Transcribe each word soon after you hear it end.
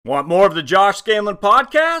Want more of the Josh Scanlon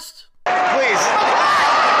podcast? Please.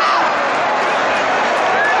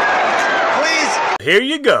 Please. Here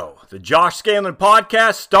you go. The Josh Scanlon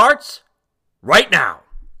podcast starts right now.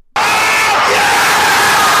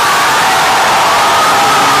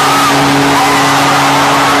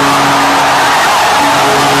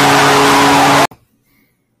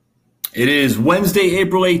 It is Wednesday,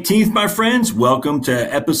 April 18th, my friends. Welcome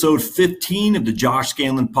to episode 15 of the Josh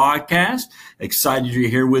Scanlon podcast. Excited you're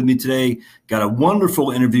here with me today. Got a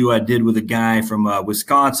wonderful interview I did with a guy from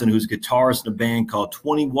Wisconsin who's a guitarist in a band called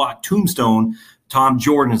 20 Watt Tombstone. Tom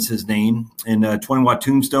Jordan is his name. And 20 Watt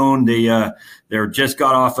Tombstone, they're just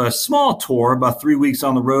got off a small tour, about 3 weeks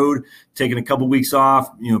on the road, taking a couple weeks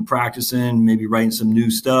off, practicing, maybe writing some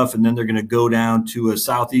new stuff. And then they're going to go down to a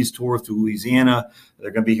Southeast tour through Louisiana.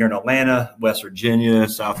 They're going to be here in Atlanta, West Virginia,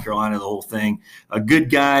 South Carolina, the whole thing. A good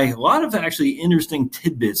guy. A lot of actually interesting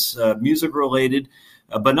tidbits, music related.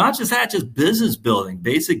 But not just that, just business building,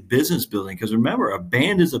 basic business building. Because remember, a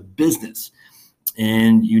band is a business.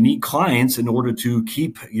 And you need clients in order to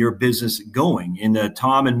keep your business going. And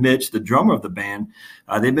Tom and Mitch, the drummer of the band,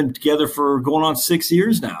 they've been together for going on 6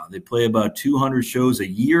 years now. They play about 200 shows a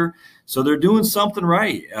year. So they're doing something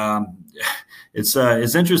right. It's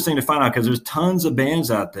interesting to find out because there's tons of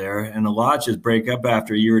bands out there, and a lot just break up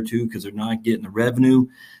after a year or two because they're not getting the revenue.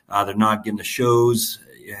 They're not getting the shows.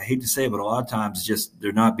 I hate to say it, but a lot of times just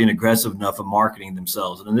they're not being aggressive enough in marketing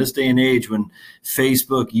themselves. And in this day and age when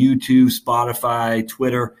Facebook, YouTube, Spotify,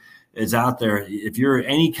 Twitter is out there, if you're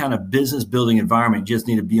any kind of business building environment, you just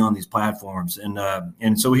need to be on these platforms.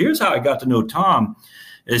 And so here's how I got to know Tom.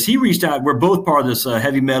 As he reached out, we're both part of this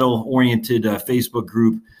heavy metal oriented Facebook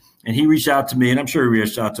group. And he reached out to me, and I'm sure he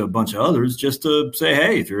reached out to a bunch of others just to say,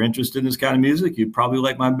 hey, if you're interested in this kind of music, you'd probably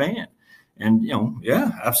like my band. And,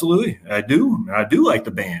 yeah, absolutely. I do like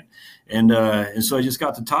the band. And so I just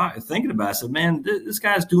got to thinking about it. I said, man, this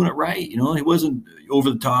guy's doing it right. He wasn't over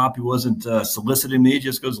the top. He wasn't soliciting me. He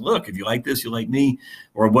just goes, look, if you like this, you like me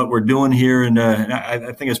or what we're doing here. And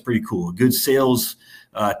I think it's pretty cool. A good sales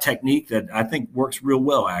technique that I think works real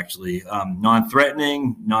well, actually.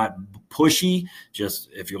 Non-threatening, not pushy. Just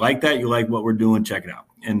if you like that, you like what we're doing, check it out.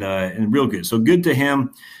 And real good. So good to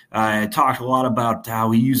him. I talked a lot about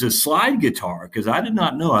how he uses slide guitar because I did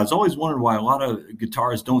not know. I was always wondering why a lot of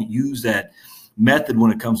guitarists don't use that method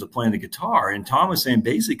when it comes to playing the guitar. And Tom was saying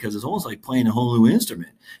basically because it's almost like playing a whole new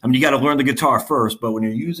instrument. I mean, you got to learn the guitar first, but when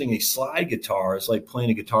you're using a slide guitar, it's like playing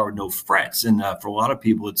a guitar with no frets. And for a lot of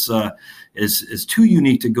people, it's too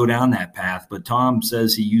unique to go down that path. But Tom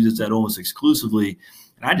says he uses that almost exclusively.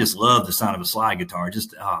 And I just love the sound of a slide guitar. It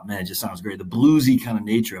just sounds great. The bluesy kind of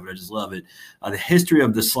nature of it, I just love it. The history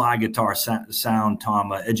of the slide guitar sound,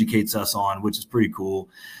 Tom educates us on, which is pretty cool.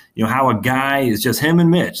 How a guy is just him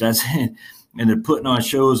and Mitch. That's it. And they're putting on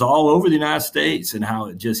shows all over the United States, and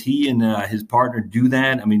how just he and his partner do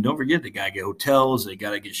that. I mean, don't forget they got to get hotels, they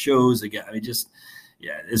got to get shows,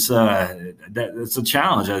 it's a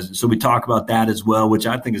challenge. So we talk about that as well, which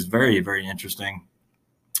I think is very, very interesting.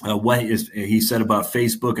 What he said about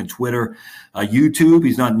Facebook and Twitter, YouTube.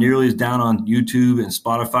 He's not nearly as down on YouTube and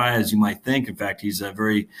Spotify as you might think. In fact, he's a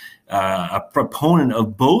proponent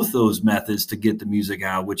of both those methods to get the music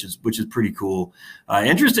out, which is pretty cool.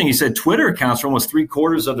 Interesting. He said Twitter accounts for almost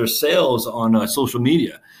 3/4 of their sales on social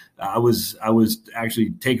media. I was actually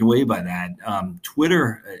taken away by that.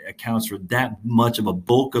 Twitter accounts for that much of a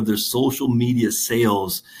bulk of their social media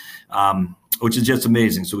sales. Which is just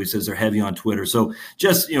amazing. So he says they're heavy on Twitter. So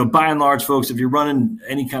just, by and large, folks, if you're running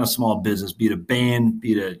any kind of small business, be it a band,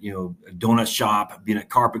 be it a donut shop, be it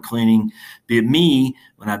carpet cleaning, be it me,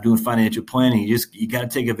 when I'm doing financial planning, you got to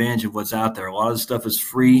take advantage of what's out there. A lot of the stuff is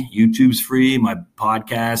free. YouTube's free. My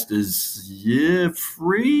podcast is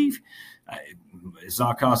free. It's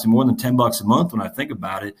not costing more than $10 a month when I think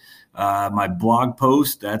about it. My blog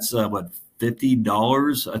post, that's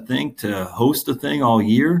 $50, I think, to host the thing all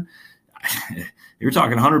year. You're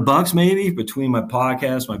talking $100 maybe between my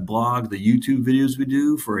podcast, my blog, the YouTube videos we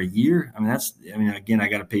do for a year. Again, I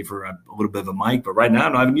got to pay for a little bit of a mic, but right now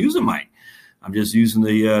I'm not even using a mic. I'm just using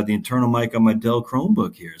the internal mic on my Dell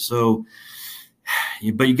Chromebook here. So,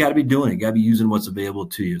 but you got to be doing it. You got to be using what's available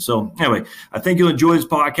to you. So anyway, I think you'll enjoy this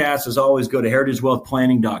podcast. As always, go to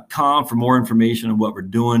heritagewealthplanning.com for more information on what we're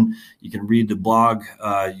doing. You can read the blog.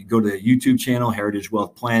 You go to the YouTube channel, Heritage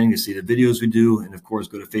Wealth Planning, to see the videos we do. And of course,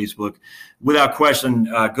 go to Facebook. Without question,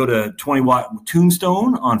 go to 20 Watt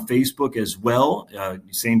Tombstone on Facebook as well.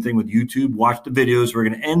 Same thing with YouTube. Watch the videos. We're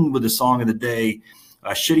going to end with the song of the day.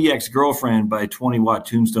 Shitty Ex-Girlfriend by 20 Watt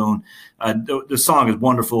Tombstone. The song is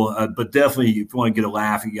wonderful, but definitely if you want to get a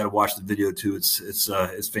laugh, you got to watch the video too.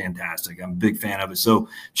 It's fantastic. I'm a big fan of it. So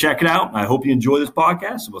check it out. I hope you enjoy this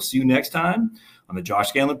podcast. We'll see you next time on the Josh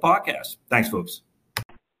Scanlon Podcast. Thanks, folks.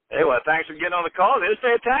 Hey, well, thanks for getting on the call. It was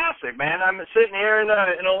fantastic, man. I'm sitting here in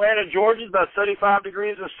Atlanta, Georgia. It's about 35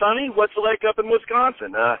 degrees and sunny. What's it like up in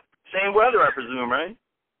Wisconsin? Same weather, I presume, right?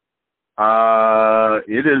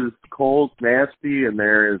 It is cold, nasty, and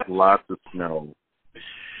there is lots of snow.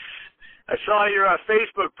 I saw your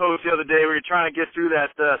Facebook post the other day where you're trying to get through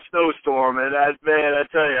that snowstorm, and man, I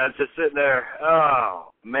tell you, I was just sitting there.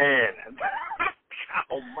 Oh man,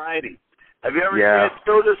 almighty! Have you ever seen it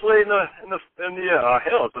snow this late in the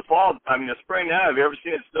hell? It's the fall. I mean, the spring now. Have you ever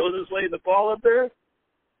seen it snow this late in the fall up there?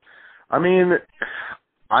 I mean,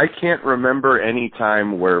 I can't remember any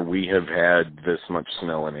time where we have had this much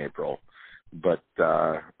snow in April. But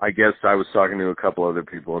I guess I was talking to a couple other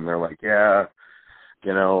people, and they're like, yeah,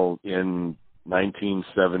 you know, in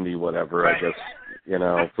 1970, whatever, right. I guess, you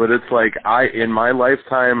know. But it's like, in my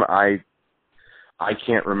lifetime, I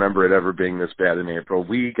can't remember it ever being this bad in April.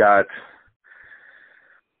 We got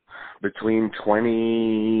between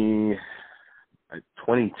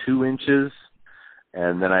 22 inches,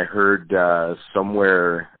 and then I heard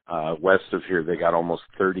somewhere west of here they got almost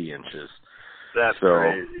 30 inches. That's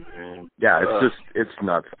crazy, man. Yeah, it's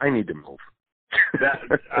nuts. I need to move.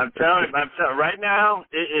 I'm telling you, right now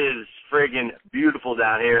it is friggin' beautiful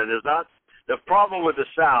down here. There's not the problem with the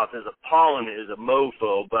South is the pollen is a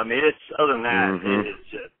mofo, but I mean it's other than that, it's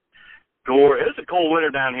just gore. It's a cold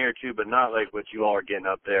winter down here too, but not like what you all are getting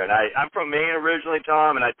up there. And I'm from Maine originally,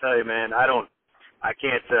 Tom, and I tell you, man, I don't have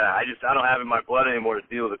it in my blood anymore to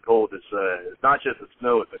deal with the cold. It's not just the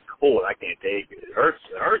snow, it's the cold. I can't take it. It hurts.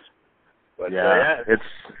 But, yeah,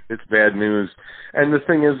 it's bad news. And the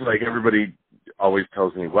thing is, like, everybody always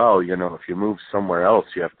tells me, well, you know, if you move somewhere else,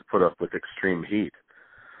 you have to put up with extreme heat.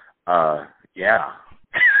 Yeah.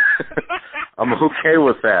 I'm okay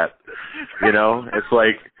with that. You know, it's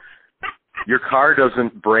like your car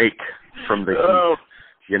doesn't break from the heat.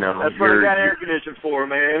 You know, that's what I got air conditioning for,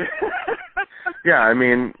 man. Yeah, I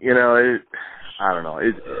mean, you know, I don't know.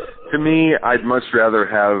 To me, I'd much rather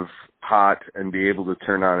have hot and be able to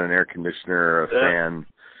turn on an air conditioner or a fan.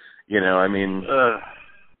 You know, I mean,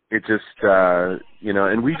 it just, you know,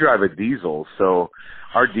 and we drive a diesel, so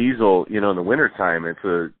our diesel, you know, in the wintertime, it's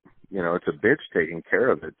a bitch taking care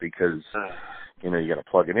of it because, you know, you got to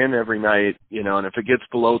plug it in every night, you know, and if it gets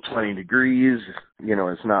below 20 degrees, you know,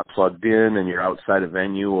 it's not plugged in and you're outside a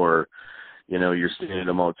venue or, you know, you're staying at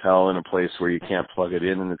a motel in a place where you can't plug it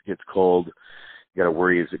in and it gets cold. You got to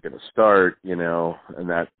worry, is it going to start, you know, and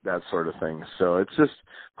that sort of thing. So it's just,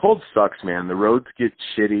 cold sucks, man. The roads get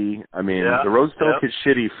shitty. I mean, the roads don't get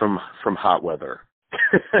shitty from hot weather.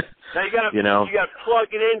 Now you got to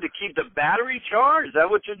plug it in to keep the battery charged. Is that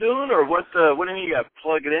what you're doing, or what do you mean you got to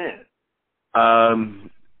plug it in?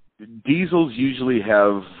 Diesels usually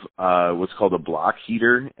have what's called a block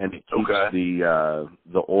heater, and it keeps the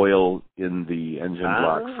oil in the engine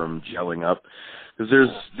block from gelling up. Because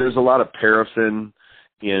there's a lot of paraffin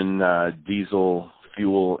in diesel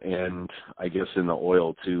fuel and I guess in the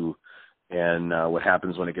oil too. And what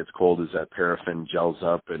happens when it gets cold is that paraffin gels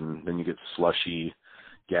up and then you get slushy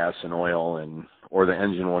gas and oil, or the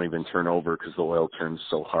engine won't even turn over because the oil turns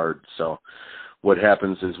so hard. So what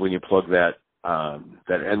happens is when you plug that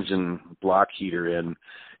engine block heater in,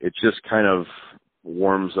 it just kind of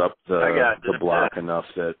warms up the block enough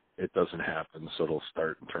that it doesn't happen, so it'll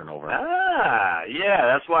start and turn over. Yeah,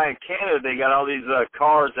 that's why in Canada they got all these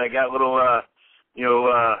cars that got little, I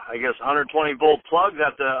guess 120 volt plugs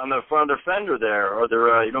on the front of their fender there, or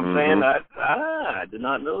their, you know what I'm saying? I did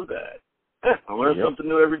not know that. I learn something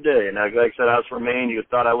new every day. And like I said, I was from Maine. You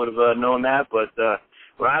thought I would have known that, but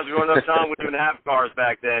when I was growing up, Tom, we didn't have cars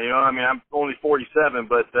back then. You know, I mean, I'm only 47,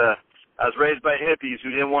 but I was raised by hippies who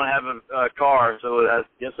didn't want to have a car, so I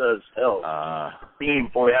guess I was hell theme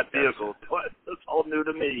for that vehicle. But it's all new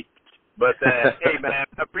to me. But hey, man,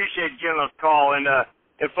 I appreciate you giving us a call. And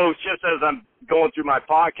folks, just as I'm going through my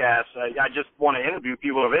podcast, I just want to interview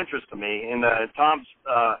people of interest to me. And Tom's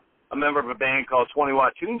a member of a band called 20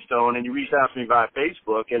 Watt Tombstone, and you reached out to me via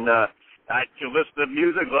Facebook, and I listen to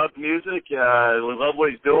music, love music, love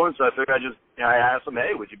what he's doing, so I figured I asked him,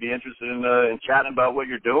 hey, would you be interested in chatting about what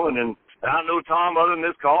you're doing? And I don't know Tom other than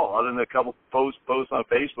this call, other than a couple posts on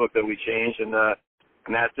Facebook that we changed, and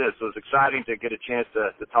that's it. So it's exciting to get a chance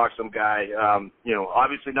to talk to some guy,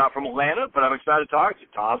 obviously not from Atlanta, but I'm excited to talk to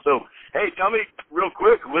you, Tom. So, hey, tell me real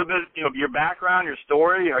quick a little bit, of your background, your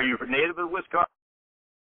story. Are you native of Wisconsin?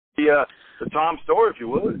 The Tom story, if you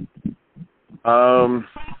would.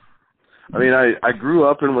 I mean, I grew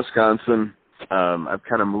up in Wisconsin. I've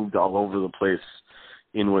kind of moved all over the place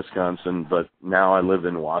in Wisconsin, but now I live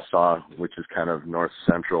in Wausau, which is kind of north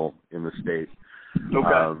central in the state.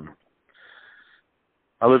 Okay.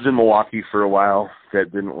 I lived in Milwaukee for a while.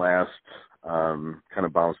 That didn't last. Kind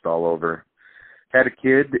of bounced all over. Had a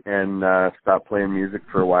kid and stopped playing music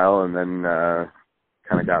for a while, and then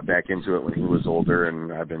kind of got back into it when he was older,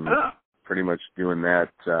 and I've been pretty much doing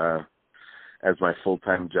that as my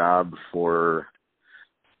full-time job for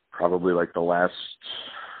probably like the last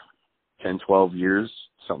 10, 12 years,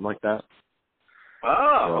 something like that.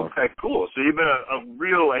 Oh, okay, cool. So you've been a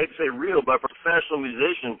real, I hate to say real, but professional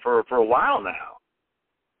musician for a while now.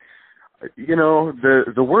 You know,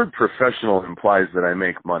 the word professional implies that I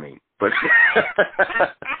make money, but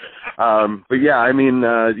but yeah, I mean,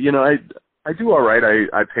 you know, I do all right.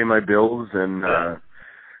 I pay my bills, and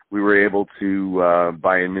we were able to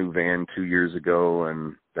buy a new van 2 years ago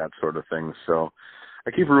and that sort of thing. So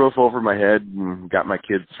I keep a roof over my head and got my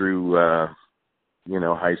kids through, you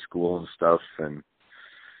know, high school and stuff and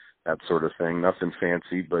that sort of thing. Nothing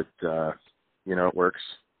fancy, but you know, it works.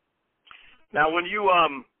 Now, when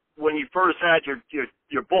you first had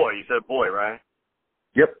your boy, you said boy, right?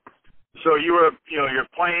 Yep. So you were, you know, you're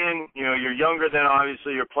playing, you know, you're younger than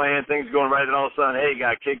obviously you're playing, things going right, and all of a sudden, hey, you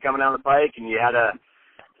got a kid coming down the pike, and you had to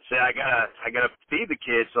say, I gotta feed the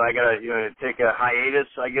kid, so I gotta, you know, take a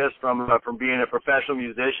hiatus, I guess, from being a professional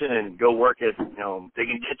musician and go work at, you know,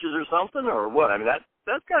 digging ditches or something, or what? I mean,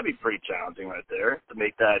 that's gotta be pretty challenging right there to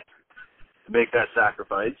make that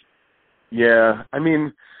sacrifice. Yeah, I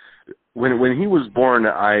mean, when he was born,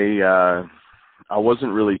 I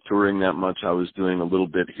wasn't really touring that much. I was doing a little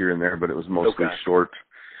bit here and there, but it was mostly short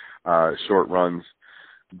runs.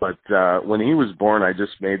 But when he was born, I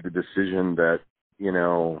just made the decision that, you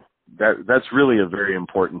know, that's really a very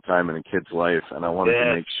important time in a kid's life, and I wanted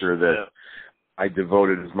to make sure that I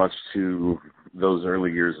devoted as much to those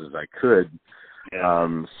early years as I could.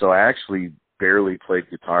 Yeah. So I actually barely played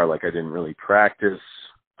guitar. Like, I didn't really practice.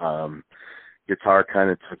 Guitar kind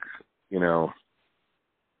of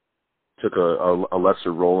took a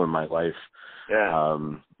lesser role in my life,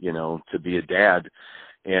 you know, to be a dad.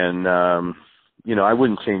 And, you know, I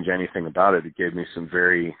wouldn't change anything about it. It gave me some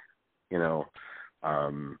very, you know,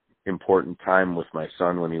 important time with my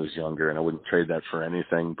son when he was younger, and I wouldn't trade that for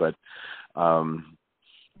anything. But,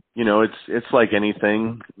 you know, it's like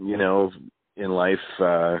anything, you know, in life,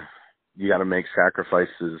 you got to make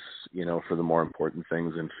sacrifices, you know, for the more important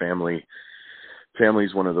things, and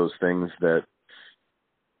family's one of those things that,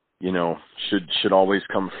 you know, should always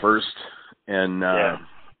come first. And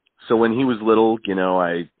so when he was little, you know,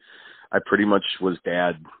 I pretty much was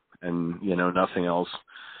dad and, you know, nothing else.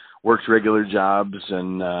 Worked regular jobs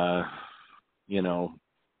and, you know,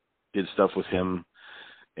 did stuff with him.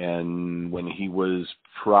 And when he was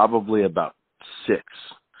probably about 6,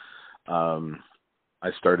 I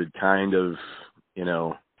started kind of, you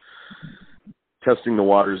know, testing the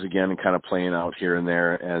waters again and kind of playing out here and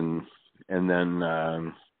there. And then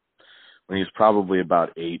when he was probably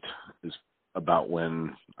about 8 is about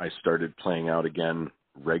when I started playing out again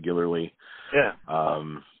regularly. Yeah.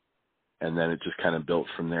 And then it just kind of built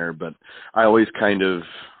from there. But I always kind of,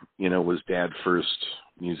 you know, was dad first,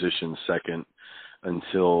 musician second,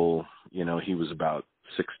 until, you know, he was about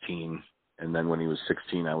 16. And then when he was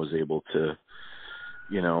 16, I was able to,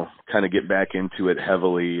 you know, kind of get back into it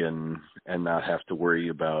heavily and not have to worry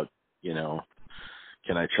about, you know,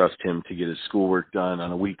 can I trust him to get his schoolwork done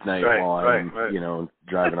on a weeknight while I'm, you know,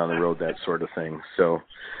 driving on the road, that sort of thing. So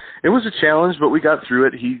it was a challenge, but we got through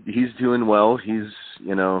it. He's doing well. He's,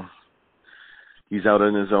 you know, he's out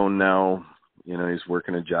on his own now. You know, he's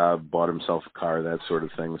working a job, bought himself a car, that sort of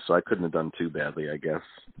thing. So I couldn't have done too badly, I guess.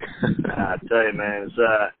 I tell you, man, it's,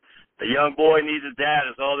 a young boy needs a dad.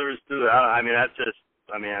 That's all there is to it. I mean, that's just,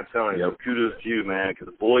 I mean, I'm telling you, kudos to you, man, because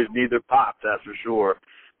the boys need their pops, that's for sure.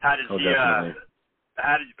 How did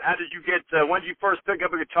how did you get, when did you first pick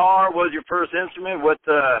up a guitar? What was your first instrument? What,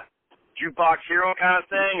 jukebox hero kind of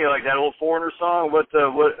thing? You know, like that old Foreigner song?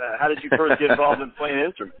 How did you first get involved in playing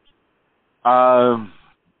instruments?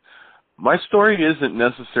 My story isn't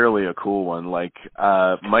necessarily a cool one. Like,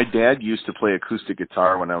 my dad used to play acoustic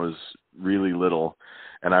guitar when I was really little,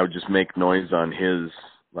 and I would just make noise on his,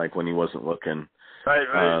 like, when he wasn't looking.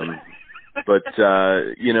 Right. But,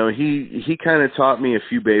 you know, he kind of taught me a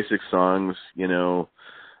few basic songs, you know,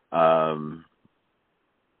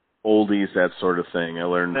 oldies, that sort of thing. I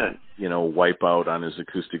learned, you know, Wipeout on his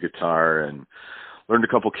acoustic guitar, and learned a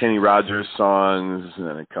couple Kenny Rogers songs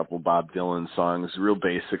and a couple Bob Dylan songs, real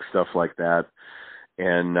basic stuff like that.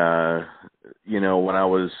 And, you know, when I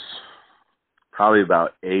was probably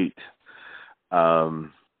about 8,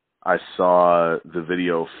 I saw the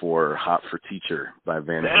video for Hot for Teacher by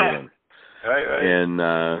Van Halen. Right. And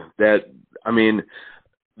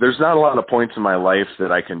there's not a lot of points in my life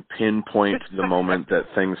that I can pinpoint the moment that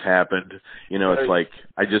things happened. It's like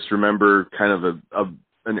I just remember kind of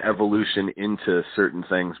an evolution into certain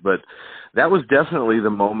things, but that was definitely the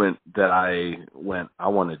moment that I went, I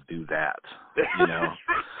want to do that.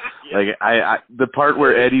 Like the part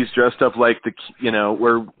where Eddie's dressed up like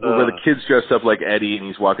where the kid's dressed up like Eddie and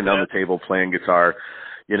he's walking down the table playing guitar,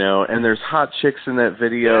 and there's hot chicks in that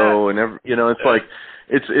video, and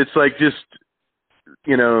it's like just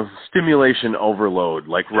stimulation overload.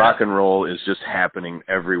 Like rock and roll is just happening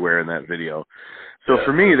everywhere in that video. So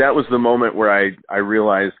for me, that was the moment where I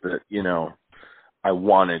realized that I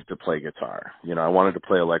wanted to play guitar. I wanted to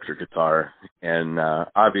play electric guitar, and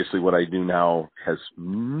obviously what I do now has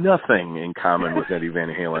nothing in common with Eddie Van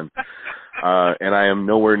Halen, and I am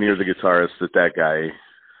nowhere near the guitarist that guy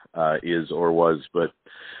is or was. But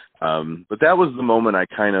that was the moment I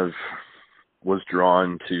kind of was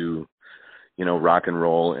drawn to, rock and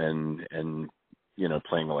roll and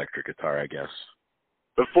playing electric guitar, I guess.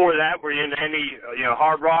 Before that, were you into any,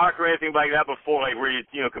 hard rock or anything like that before? Like, were you,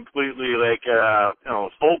 completely like,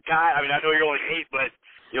 folk guy? I mean, I know you're only 8, but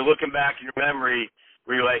looking back in your memory,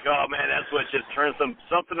 were you like, oh man, that's what just turned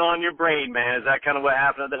something on your brain, man? Is that kind of what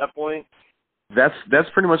happened at that point? That's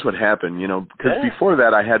pretty much what happened, because before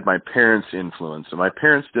that I had my parents' influence, and my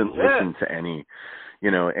parents didn't listen to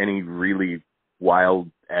any really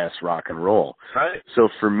wild ass rock and roll. Right. So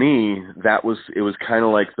for me, it was kind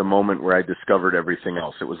of like the moment where I discovered everything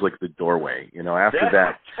else. It was like the doorway. After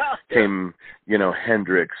that came,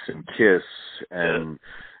 Hendrix and Kiss and,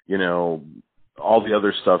 all the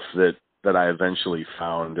other stuff that I eventually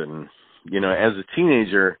found. And, as a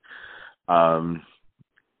teenager,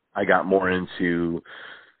 I got more into,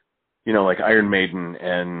 like Iron Maiden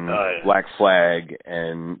and Black Flag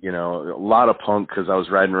and, a lot of punk because I was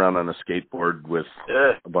riding around on a skateboard with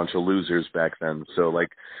a bunch of losers back then. So like,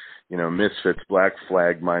 Misfits, Black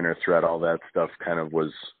Flag, Minor Threat, all that stuff kind of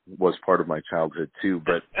was part of my childhood too.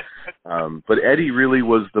 But Eddie really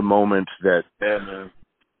was the moment that,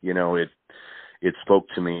 it spoke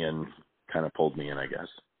to me and kind of pulled me in, I guess.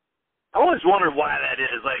 I always wondered why that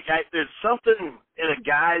is. Like, there's something in a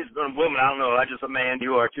guy's or woman, I don't know, I'm just a man,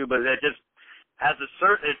 you are too, but it just has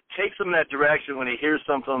it takes him that direction when he hears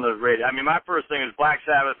something on the radio. I mean, my first thing is Black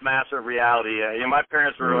Sabbath, Master of Reality. My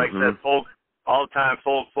parents were like said folk all the time,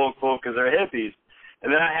 folk, because they're hippies.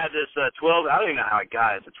 And then I had this 12, I don't even know how I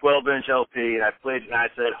got it. It's a 12-inch LP, and I played it, and I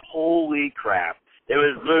said, holy crap. It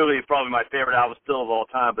was literally probably my favorite album still of all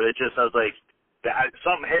time, but I was like,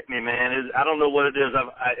 something hit me, man. I don't know what it is.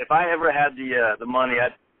 If I ever had the money,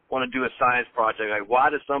 I'd want to do a science project. Like, why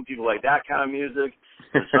do some people like that kind of music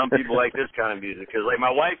and some people like this kind of music? Because, like, my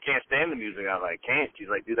wife can't stand the music. I'm like, can't. She's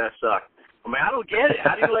like, dude, that sucks. I mean, I don't get it.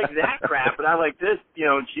 How do you like that crap? But I like this,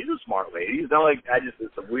 and she's a smart lady. It's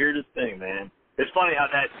the weirdest thing, man. It's funny how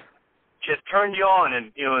that just turned you on, and,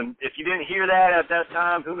 and if you didn't hear that at that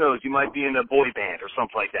time, who knows? You might be in a boy band or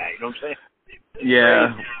something like that. You know what I'm saying? It's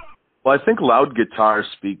crazy. Well, I think loud guitar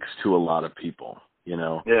speaks to a lot of people,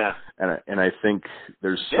 Yeah. And I think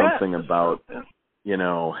there's something about,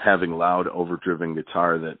 having loud, overdriven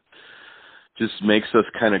guitar that just makes us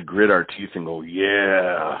kind of grit our teeth and go,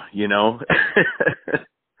 yeah,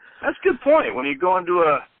 That's a good point. When you go into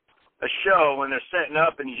a show, when they're setting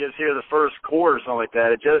up and you just hear the first chord or something like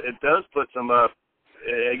that, it does put some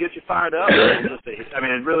it gets you fired up.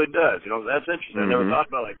 It really does. That's interesting. I never thought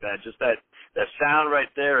about it like that. Just that sound right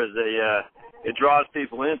there is it draws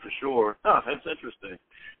people in for sure. Oh, that's interesting.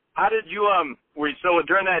 How did you so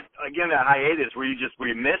during that hiatus, were you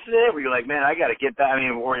missing it? Were you like, man, I got to get back? I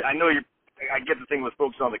mean, I know I get the thing with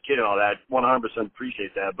focusing on the kid and all that. 100%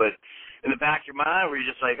 appreciate that. But in the back of your mind, were you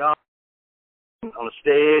just like, oh, on the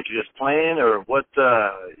stage, you're just playing, or what?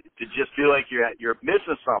 Did you just feel like you're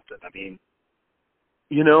missing something? I mean.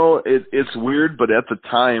 It's weird, but at the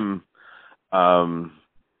time,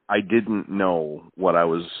 I didn't know what I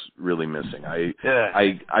was really missing. I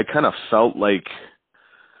kind of felt like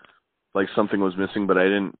something was missing, but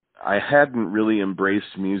I hadn't really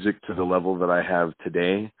embraced music to the level that I have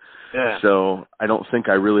today. Yeah. So I don't think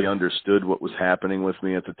I really understood what was happening with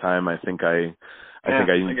me at the time. I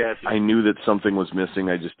knew that something was missing.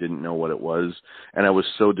 I just didn't know what it was. And I was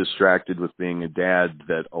so distracted with being a dad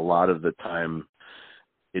that a lot of the time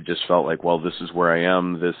it just felt like, well, this is where I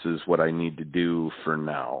am. This is what I need to do for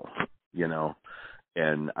now,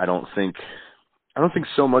 and I don't think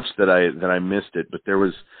so much that I missed it, but there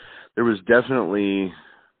was definitely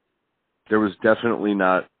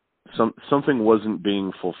not something wasn't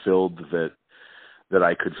being fulfilled that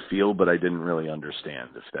I could feel, but I didn't really understand,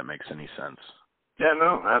 if that makes any sense. Yeah,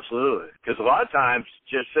 no, absolutely. Because a lot of times,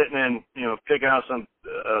 just sitting and picking out some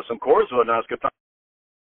chords and whatnot,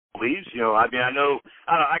 leaves. I mean,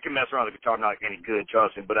 I can mess around with the guitar, I'm not any good,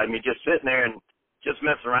 trust me. But I mean, just sitting there and just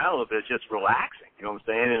messing around a little bit, just relaxing. You know what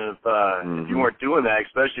I'm saying? And if you weren't doing that,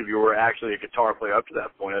 especially if you were actually a guitar player up to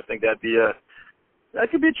that point, I think that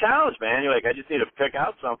could be a challenge, man. You're like, I just need to pick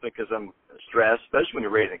out something because I'm stressed, especially when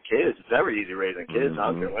you're raising kids. It's never easy raising kids.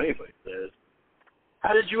 I don't care what anybody says.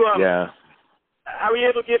 How did you How were you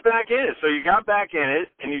able to get back in it? So you got back in it,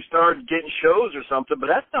 and you started getting shows or something, but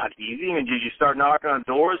that's not easy. I mean, did you start knocking on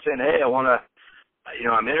doors saying, hey, I want to,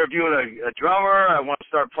 I'm interviewing a drummer, I want to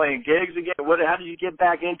start playing gigs again? How did you get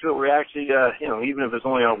back into it where you actually, even if it's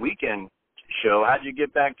only on a weekend show, how did you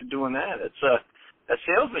get back to doing that? That's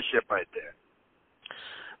salesmanship right there.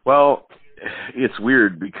 Well, it's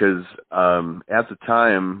weird because at the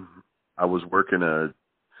time I was working a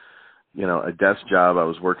desk job. I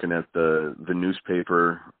was working at the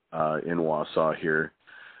newspaper in Wausau here,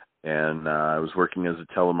 and I was working as a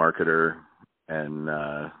telemarketer, and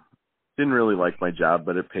didn't really like my job,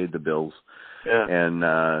 but it paid the bills. Yeah. And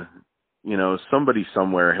somebody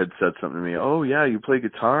somewhere had said something to me, oh yeah, you play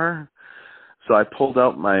guitar? So I pulled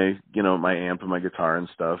out my my amp and my guitar and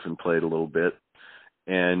stuff and played a little bit,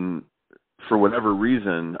 and for whatever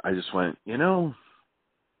reason I just went,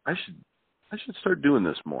 I should start doing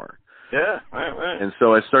this more. Yeah, right. And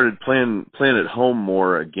so I started playing at home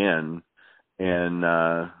more again, and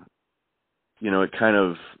it kind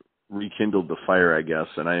of rekindled the fire, I guess.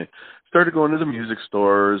 And I started going to the music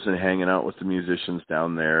stores and hanging out with the musicians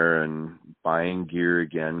down there and buying gear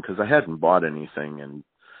again, because I hadn't bought anything in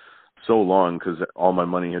so long because all my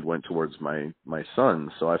money had went towards my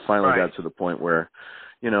son. So I finally got to the point where,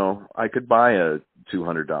 I could buy a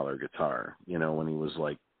 $200 guitar, when he was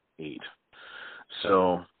like 8.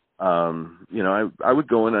 So I would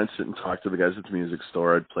go in, I'd sit and talk to the guys at the music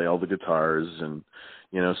store. I'd play all the guitars and,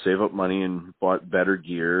 save up money and bought better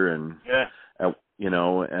gear. And,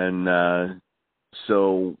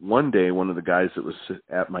 so one day, one of the guys that was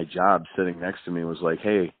at my job sitting next to me was like,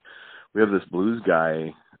 hey, we have this blues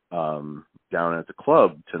guy down at the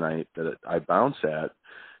club tonight that I bounce at.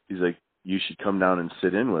 He's like, you should come down and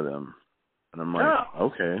sit in with him. And I'm like,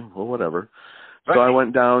 okay, well, whatever. So I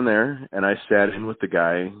went down there and I sat in with the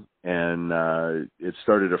guy, and it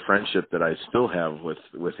started a friendship that I still have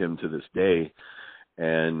with him to this day.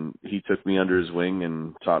 And he took me under his wing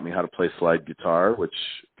and taught me how to play slide guitar, which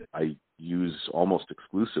I use almost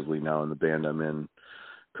exclusively now in the band I'm in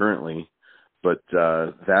currently. But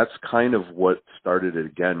that's kind of what started it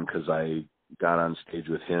again, because I got on stage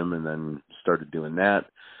with him and then started doing that.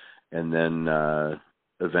 And then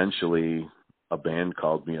eventually a band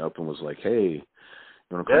called me up and was like, hey,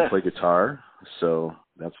 you want to come play guitar? So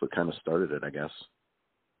that's what kind of started it, I guess.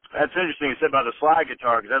 That's interesting you said about the slide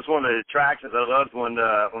guitar, because that's one of the attractions I loved when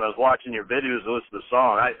I was watching your videos and listening to the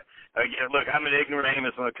song. Look, I'm an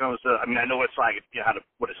ignoramus when it comes to, I know what slide,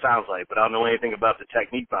 what it sounds like, but I don't know anything about the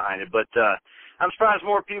technique behind it. But I'm surprised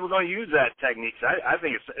more people don't use that technique. I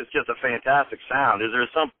think it's just a fantastic sound. Is there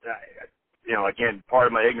some, again, part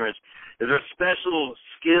of my ignorance, is there a special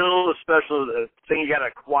skill, a special thing you got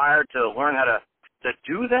to acquire to learn how to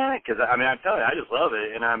do that? Because I'm telling you, I just love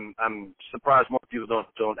it, and I'm surprised more people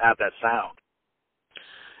don't have that sound.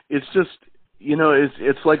 It's just,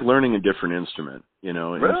 it's like learning a different instrument.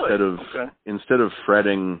 Really? Instead of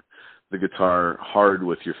fretting the guitar hard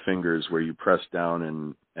with your fingers, where you press down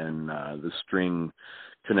and the string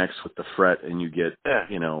connects with the fret, and you get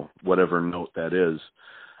whatever note that is.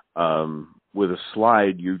 With a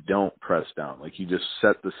slide, you don't press down. Like, you just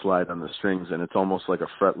set the slide on the strings, and it's almost like a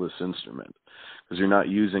fretless instrument, because you're not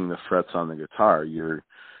using the frets on the guitar. You're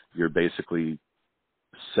basically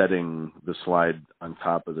setting the slide on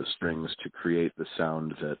top of the strings to create the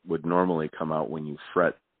sound that would normally come out when you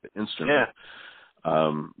fret the instrument.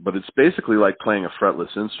 Yeah. But it's basically like playing a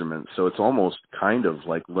fretless instrument, so it's almost kind of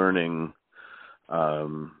like learning a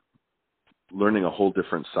whole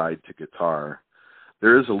different side to guitar.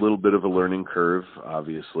 There is a little bit of a learning curve,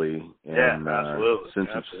 obviously. And, absolutely.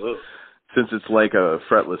 Since it's like a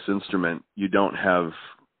fretless instrument, you don't have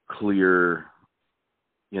clear,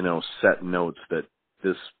 set notes that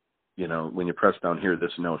this, when you press down here,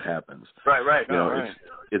 this note happens. Right. Right.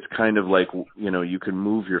 It's kind of like, you can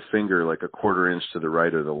move your finger like a quarter inch to the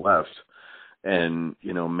right or the left and,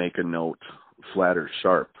 make a note flat or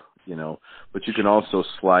sharp. But you can also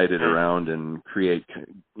slide it around and create,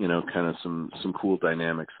 kind of some cool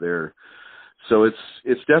dynamics there. So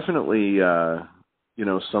it's definitely,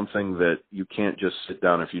 something that you can't just sit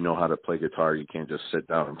down. If you know how to play guitar, you can't just sit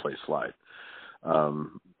down and play slide.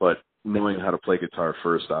 But knowing how to play guitar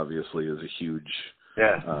first, obviously, is a huge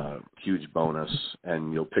bonus,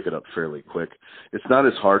 and you'll pick it up fairly quick. It's not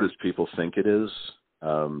as hard as people think it is.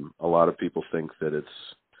 A lot of people think that it's,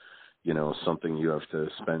 something you have to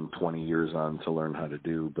spend 20 years on to learn how to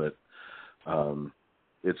do, but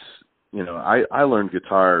it's, I learned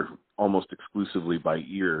guitar almost exclusively by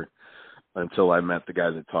ear until I met the guy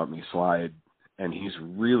that taught me slide, and he's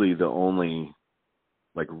really the only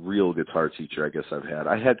real guitar teacher I guess I've had.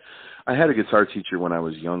 I had a guitar teacher when I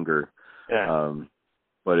was younger. Yeah.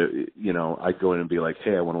 But I'd go in and be like,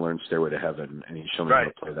 hey, I want to learn Stairway to Heaven, and he'd show me how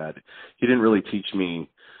to play that. He didn't really teach me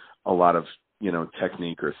a lot of,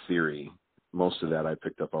 technique or theory. Most of that I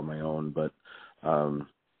picked up on my own, but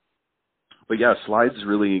yeah, slide's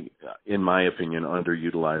really, in my opinion,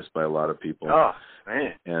 underutilized by a lot of people. Oh,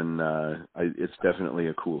 man. And it's definitely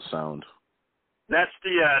a cool sound. That's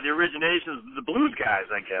the origination of the blues guys,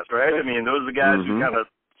 I guess, right? I mean, those are the guys who kind of,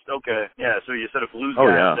 so you said a blues guys.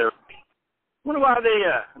 Yeah. There. I wonder why they,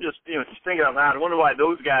 just thinking out loud, I wonder why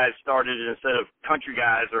those guys started it instead of country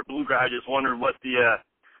guys or blues guys. I just wondered what the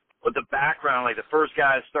background, the first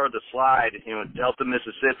guys started to slide, Delta,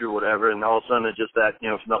 Mississippi or whatever, and all of a sudden it just that,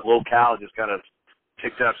 from that locale just kind of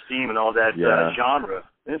picked up steam and all that genre.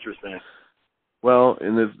 Interesting. Well,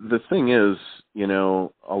 and the thing is,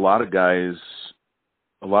 a lot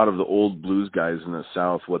of the old blues guys in the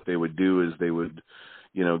South, what they would do is they would,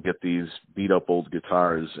 get these beat up old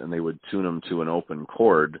guitars and they would tune them to an open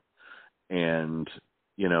chord and,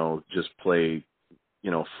 just play,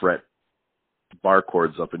 fret bar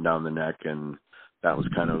chords up and down the neck. And that was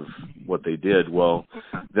kind of what they did. Well,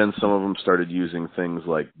 then some of them started using things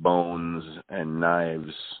like bones and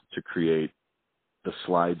knives to create the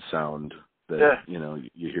slide sound that,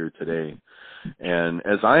 you hear today. And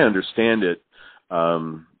as I understand it,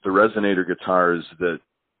 the resonator guitars that,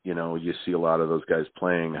 you see a lot of those guys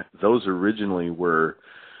playing, those originally were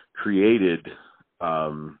created,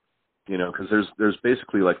 because there's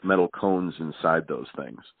basically like metal cones inside those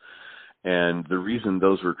things. And the reason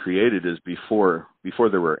those were created is before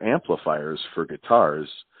there were amplifiers for guitars,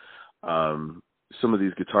 some of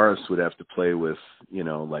these guitarists would have to play with,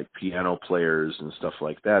 like piano players and stuff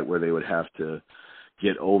like that, where they would have to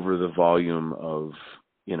get over the volume of,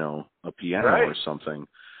 a piano or something.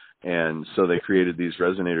 And so they created these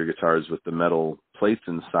resonator guitars with the metal plates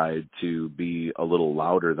inside to be a little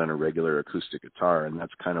louder than a regular acoustic guitar. And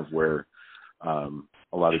that's kind of where a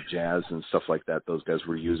lot of jazz and stuff like that, those guys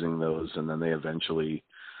were using those. And then they eventually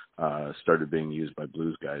started being used by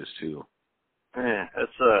blues guys too. Man,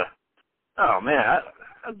 that's oh man,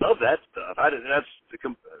 I love that stuff.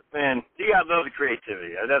 Man, you gotta love the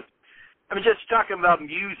creativity. Just talking about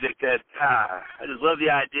music, I just love the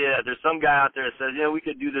idea. There's some guy out there that says, we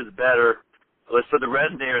could do this better. Let's put the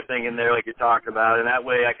resonator thing in there like you're talking about, and that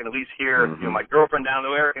way I can at least hear, my girlfriend down the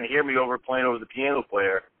way can hear me playing over the piano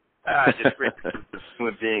player. Just this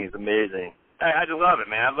human being is amazing. I just love it,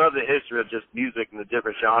 man. I love the history of just music and the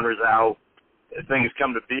different genres, how things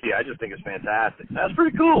come to be. I just think it's fantastic. That's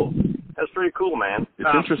pretty cool. That's pretty cool, man.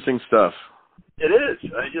 It's interesting stuff. It is.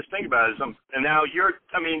 I just think about it. And now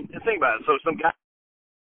think about it. So some guy,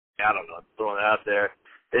 I don't know, I'm throwing it out there,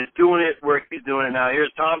 is doing it where he's doing it now.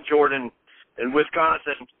 Here's Tom Jordan in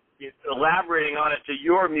Wisconsin elaborating on it to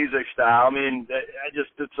your music style.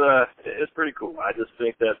 It's pretty cool. I just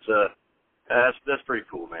think that's pretty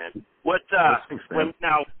cool, man. What, Thanks, man.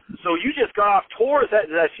 So you just got off tour.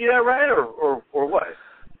 Did I see that right or what?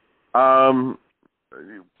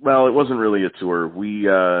 Well, it wasn't really a tour.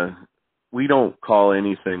 We don't call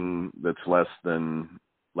anything that's less than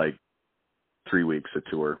 3 weeks a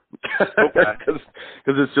tour. Okay. Because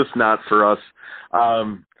it's just not for us.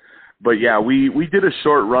 But yeah, we did a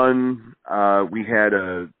short run. We had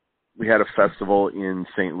a festival in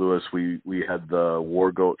St. Louis. We had the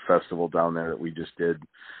War Goat Festival down there that we just did,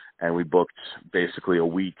 and we booked basically a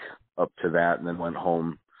week up to that and then went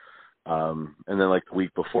home. And then the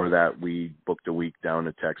week before that, we booked a week down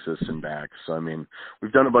to Texas and back. So,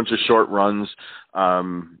 we've done a bunch of short runs.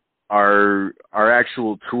 Our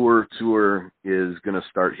actual tour is going to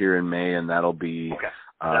start here in May, and that'll be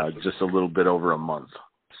just a little bit over a month.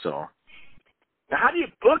 So. Now, how do you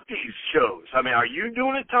book these shows? Are you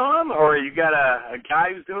doing it, Tom, or you got a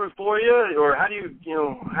guy who's doing it for you, or how do you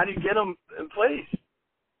get them in place?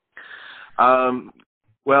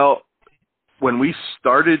 Well, when we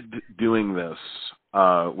started doing this,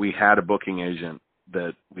 we had a booking agent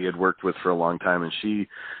that we had worked with for a long time, and she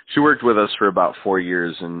worked with us for about 4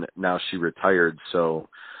 years, and now she retired. So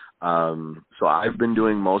I've been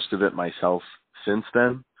doing most of it myself since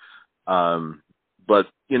then. But,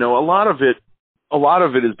 you know, a lot of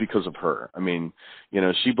it is because of her. I mean, you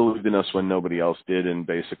know, she believed in us when nobody else did and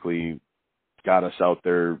basically got us out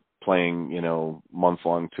there playing, you know,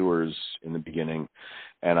 month-long tours in the beginning.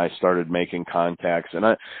 And I started making contacts. And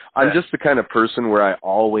I'm just the kind of person where I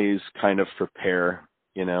always kind of prepare,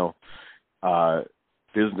 you know,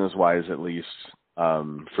 business-wise at least,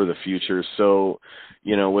 for the future. So,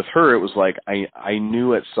 you know, with her, it was like I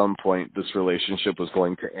knew at some point this relationship was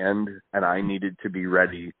going to end, and I needed to be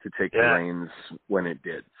ready to take the reins when it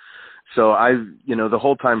did. So you know, the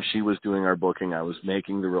whole time she was doing our booking, I was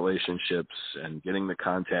making the relationships and getting the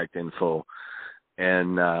contact info.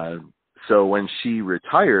 And so when she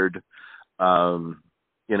retired,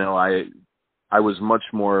 you know, I was much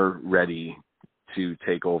more ready to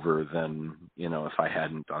take over than, you know, if I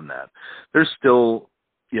hadn't done that. There's still,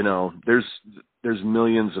 you know, there's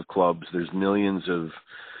millions of clubs, there's millions of,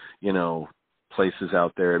 you know, places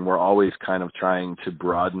out there, and we're always kind of trying to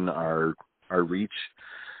broaden our reach.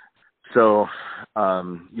 So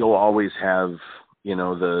you'll always have, you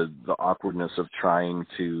know, the awkwardness of trying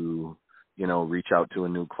to, you know, reach out to a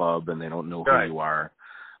new club and they don't know who you are.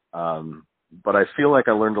 But I feel like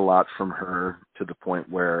I learned a lot from her to the point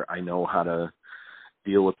where I know how to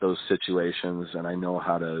deal with those situations, and I know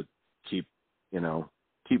how to keep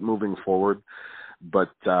moving forward. But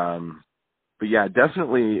yeah,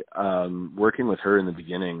 definitely working with her in the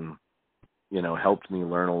beginning, you know, helped me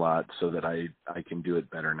learn a lot so that I can do it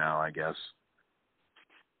better now, I guess.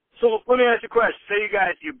 So let me ask you a question. Say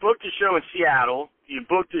you booked a show in Seattle, you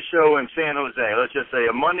booked a show in San Jose. Let's just say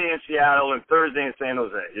a Monday in Seattle and Thursday in San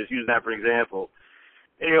Jose. Just using that for example.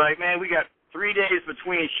 And you're like, man, we got 3 days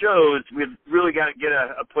between shows. We've really got to get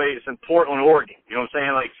a place in Portland, Oregon. You know what I'm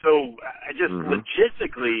saying? Like, so I just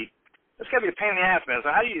logistically, that's got to be a pain in the ass, man.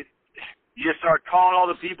 So how do you just start calling all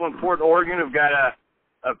the people in Portland, Oregon who've got a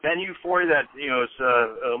venue for you that, you know, it's,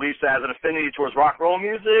 at least has an affinity towards rock and roll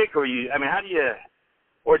music? Or how do you,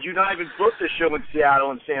 or do you not even book the show in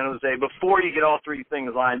Seattle and San Jose before you get all three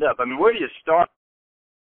things lined up? I mean, where do you start?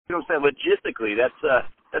 You know what I'm saying? Logistically,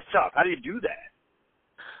 that's tough. How do you do that?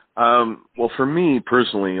 Well, for me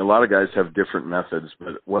personally, a lot of guys have different methods,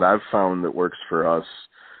 but what I've found that works for us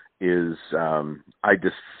is I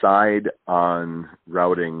decide on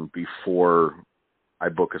routing before I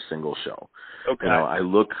book a single show. Okay. You know, I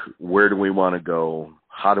look, where do we want to go?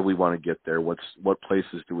 How do we want to get there? What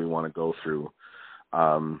places do we want to go through?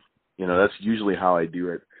 You know, that's usually how I do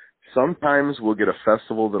it. Sometimes we'll get a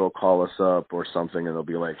festival that'll call us up or something, and they'll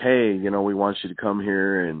be like, hey, you know, we want you to come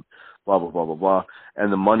here and blah, blah, blah, blah, blah.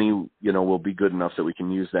 And the money, you know, will be good enough that we can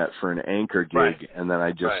use that for an anchor gig. And then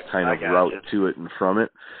I just kind of route to it and from it.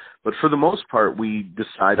 But for the most part, we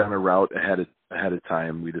decide on a route ahead of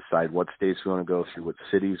time. We decide what states we want to go through, what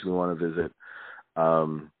cities we want to visit.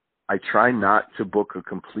 I try not to book a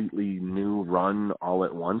completely new run all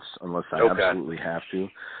at once unless I absolutely have to.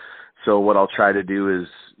 So what I'll try to do is,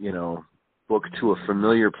 you know, book to a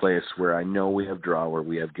familiar place where I know we have draw, where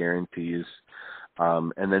we have guarantees,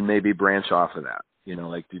 and then maybe branch off of that. You know,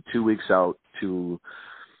 like do 2 weeks out to,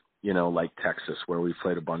 you know, like Texas, where we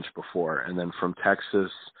played a bunch before. And then from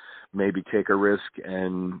Texas, maybe take a risk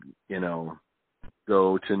and, you know,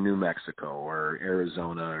 go to New Mexico or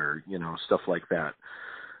Arizona or, you know, stuff like that.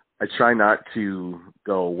 I try not to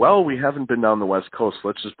go, well, we haven't been down the West Coast,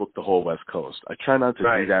 let's just book the whole West Coast. I try not to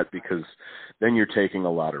do that, because then you're taking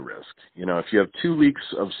a lot of risk. You know, if you have 2 weeks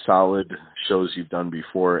of solid shows you've done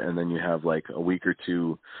before, and then you have like a week or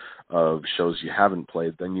two of shows you haven't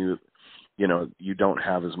played, then you know, you don't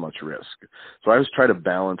have as much risk. So I always try to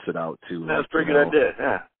balance it out too. That's a pretty good idea.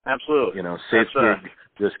 Yeah, absolutely. You know, safe gig,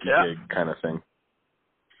 risky gig kind of thing.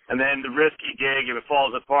 And then the risky gig, if it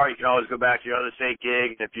falls apart, you can always go back to your other safe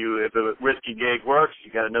gig. If a risky gig works,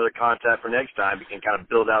 you got another contact for next time. You can kind of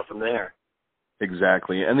build out from there.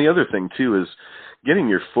 Exactly. And the other thing too is getting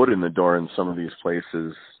your foot in the door in some of these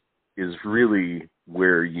places is really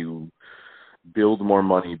where you build more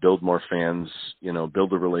money, build more fans, you know,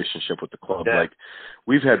 build a relationship with the club. Yeah. Like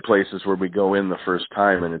we've had places where we go in the first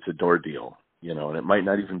time and it's a door deal, you know, and it might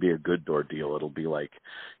not even be a good door deal. It'll be like,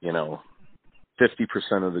 you know,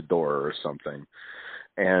 50% of the door or something.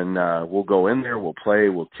 And we'll go in there, we'll play,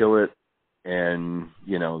 we'll kill it. And,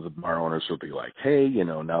 you know, the bar owners will be like, hey, you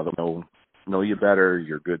know, now they know you better,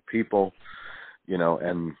 you're good people, you know,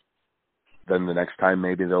 and then the next time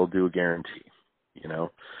maybe they'll do a guarantee, you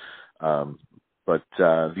know. But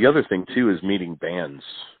the other thing too is meeting bands.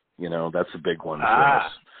 You know, that's a big one for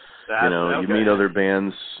us. You know, you meet other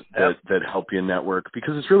bands that help you network,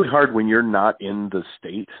 because it's really hard when you're not in the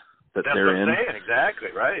state that That's they're what I'm in. saying. Exactly.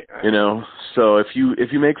 Right. You know, so if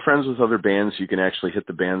you make friends with other bands, you can actually hit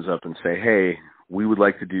the bands up and say, hey, we would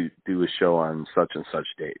like to do a show on such and such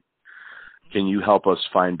date. Can you help us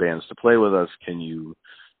find bands to play with us? Can you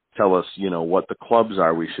tell us, you know, what the clubs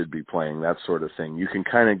are we should be playing, that sort of thing. You can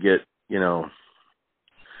kind of get, you know,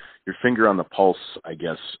 your finger on the pulse, I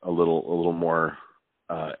guess, a little more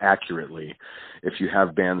accurately if you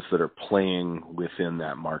have bands that are playing within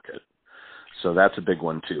that market. So that's a big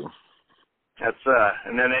one too. That's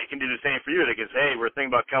and then they can do the same for you. They can say, hey, we're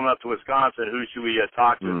thinking about coming up to Wisconsin. Who should we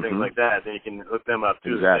talk to? Mm-hmm. Things like that. Then you can hook them up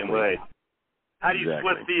too Exactly. the same way. How do you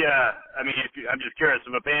split the? I mean, I'm just curious.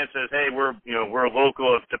 If a band says, "Hey, we're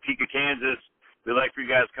local of Topeka, Kansas. We'd like for you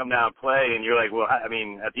guys to come down and play," and you're like, "Well, I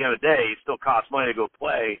mean, at the end of the day, it still costs money to go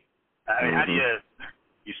play." I mean, how do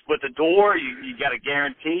you split the door? You got a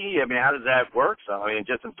guarantee? I mean, how does that work? So, I mean,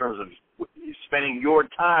 just in terms of spending your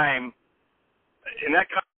time in that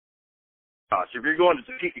kind of cost. If you're going to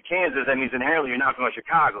Topeka, Kansas, that means inherently you're not going to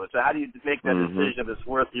Chicago. So, how do you make that decision if it's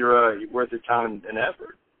worth your time and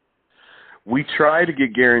effort? We try to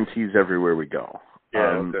get guarantees everywhere we go. Yeah,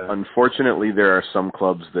 okay. Unfortunately, there are some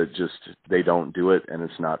clubs that just, they don't do it, and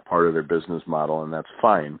it's not part of their business model, and that's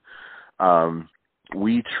fine.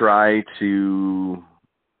 We try to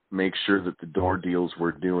make sure that the door deals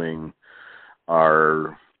we're doing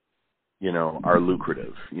are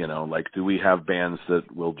lucrative. You know, like, do we have bands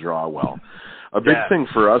that will draw well? A big thing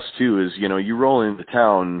for us, too, is, you know, you roll into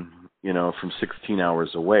town, you know, from 16 hours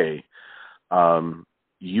away,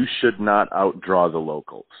 you should not outdraw the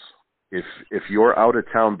locals. If your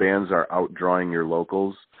out-of-town bands are outdrawing your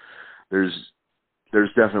locals, there's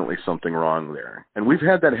definitely something wrong there. And we've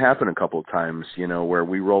had that happen a couple of times, you know, where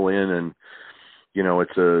we roll in and, you know,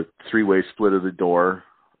 it's a three-way split of the door,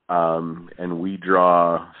 and we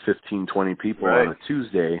draw 15, 20 people on a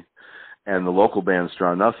Tuesday, and the local bands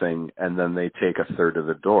draw nothing, and then they take a third of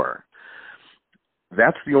the door.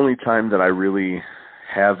 That's the only time that I really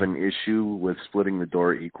have an issue with splitting the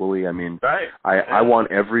door equally. I mean, I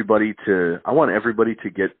want everybody to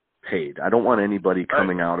get paid. I don't want anybody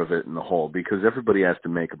coming out of it in the hole, because everybody has to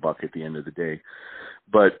make a buck at the end of the day.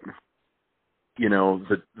 But, you know,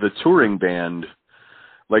 the touring band,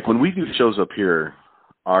 like when we do shows up here,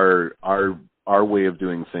 our way of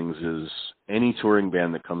doing things is any touring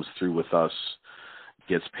band that comes through with us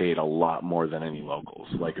gets paid a lot more than any locals.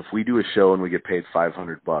 Like if we do a show and we get paid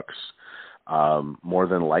 $500, more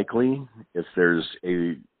than likely, if there's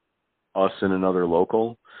us and another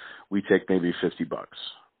local, we take maybe $50,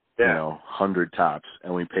 you know, 100 tops,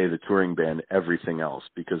 and we pay the touring band everything else,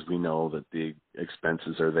 because we know that the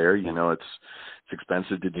expenses are there. You know, it's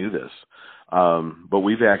expensive to do this. But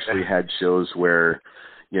we've actually had shows where,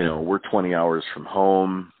 you know, we're 20 hours from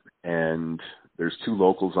home and there's two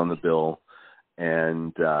locals on the bill,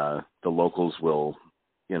 and the locals will,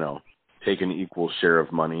 you know, take an equal share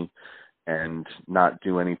of money and not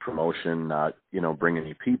do any promotion, not, you know, bring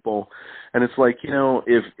any people. And it's like, you know,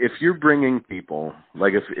 if you're bringing people,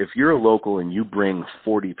 like if you're a local and you bring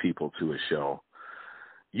 40 people to a show,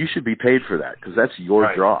 you should be paid for that, because that's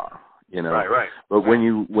your draw, you know. But when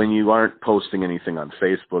you aren't posting anything on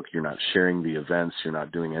Facebook, you're not sharing the events, you're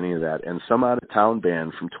not doing any of that, and some out-of-town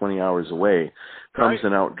band from 20 hours away comes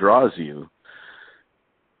and outdraws you,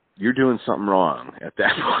 you're doing something wrong at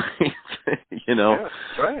that point, you know?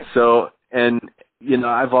 So, and, you know,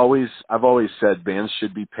 I've always said bands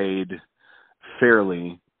should be paid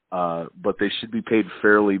fairly, but they should be paid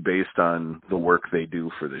fairly based on the work they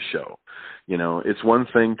do for the show. You know, it's one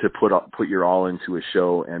thing to put your all into a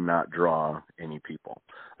show and not draw any people.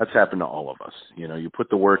 That's happened to all of us. You know, you put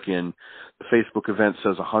the work in, the Facebook event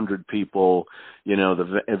says 100 people, you know,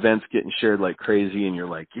 the event's getting shared like crazy, and you're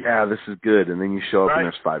like, yeah, this is good. And then you show up and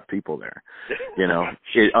there's 5 people there. You know,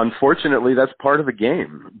 unfortunately, that's part of the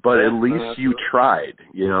game, but at least you tried,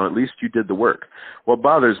 you know, at least you did the work. What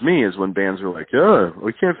bothers me is when bands are like, oh,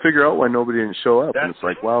 we can't figure out why nobody didn't show up. And it's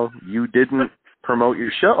like, well, you didn't promote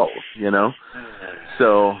your show, you know?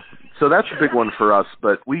 So that's a big one for us,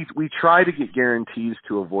 but we try to get guarantees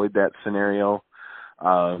to avoid that scenario.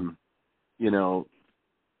 You know,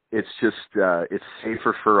 it's just, it's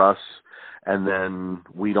safer for us, and then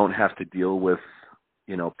we don't have to deal with,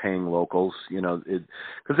 you know, paying locals, you know,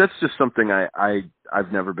 because that's just something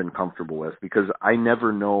I've never been comfortable with, because I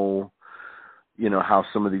never know, you know, how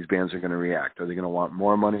some of these bands are going to react. Are they going to want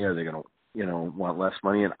more money? Are they going to, you know, want less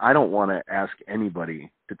money? And I don't want to ask anybody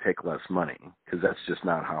to take less money, because that's just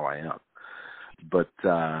not how I am. But,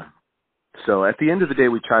 so at the end of the day,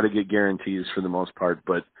 we try to get guarantees for the most part,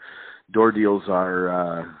 but door deals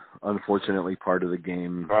are, unfortunately part of the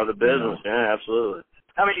game. Part of the business. Yeah, absolutely.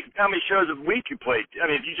 how many shows a week you played? I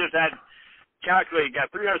mean, if you just had calculate,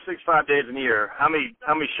 got 365 days in a year, how many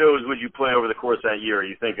shows would you play over the course of that year?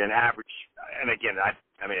 You think an average? And again,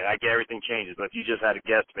 I mean, I get everything changes, but if you just had to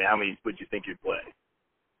guess, how many would you think you'd play?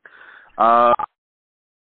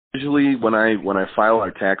 Usually, when I file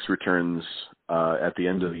our tax returns at the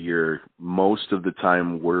end of the year, most of the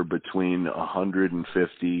time we're between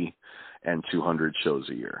 150 and 200 shows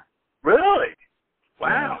a year. Really?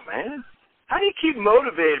 Wow, man. How do you keep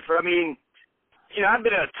motivated for? I mean, you know, I've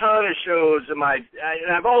been at a ton of shows and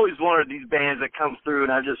I've always wanted these bands that come through,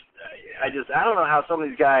 and I don't know how some of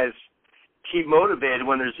these guys keep motivated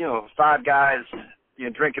when there's, you know, 5 guys, you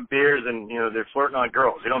know, drinking beers and, you know, they're flirting on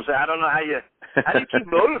girls. You know what I'm saying? I don't know how do you keep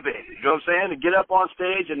motivated? You know what I'm saying? To get up on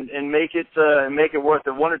stage and make it worth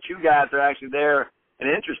it. 1 or 2 guys are actually there and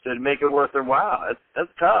interested, and make it worth their while. That's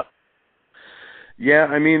tough. Yeah,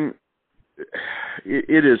 I mean,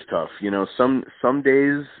 it is tough. You know, some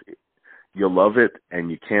days you'll love it and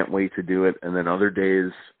you can't wait to do it, and then other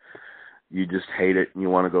days you just hate it and you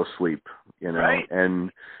want to go sleep, you know. Right.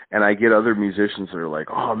 And I get other musicians that are like,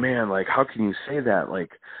 "Oh man, like how can you say that?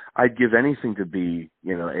 Like I'd give anything to be,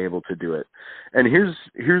 you know, able to do it." And here's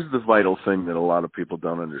the vital thing that a lot of people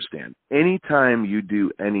don't understand. Anytime you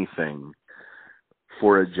do anything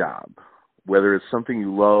for a job, whether it's something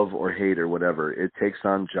you love or hate or whatever, it takes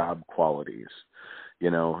on job qualities, you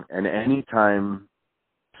know. And anytime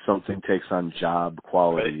something takes on job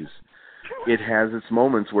qualities, it has its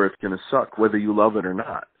moments where it's going to suck, whether you love it or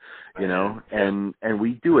not, you know. And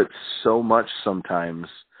we do it so much sometimes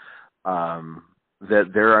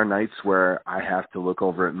that there are nights where I have to look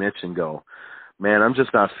over at Mitch and go, "Man, I'm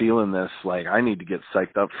just not feeling this. Like, I need to get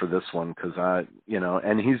psyched up for this one," because you know,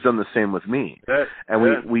 and he's done the same with me. And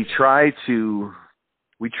we try to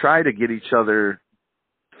get each other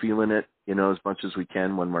feeling it, you know, as much as we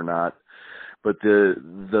can when we're not. But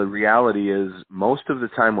the reality is, most of the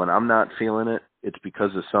time when I'm not feeling it, it's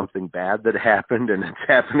because of something bad that happened, and it's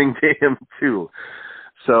happening to him too.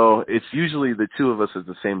 So it's usually the two of us at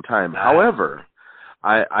the same time. However,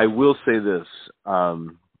 I will say this.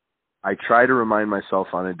 I try to remind myself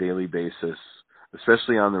on a daily basis,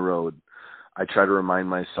 especially on the road, I try to remind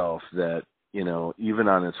myself that, you know, even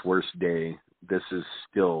on its worst day, this is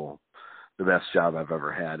still the best job I've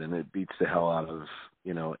ever had, and it beats the hell out of,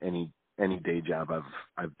 you know, any day job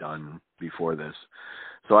I've done before this.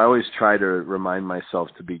 So I always try to remind myself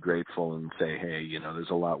to be grateful and say, hey, you know, there's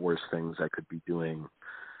a lot worse things I could be doing.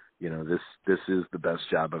 You know, this is the best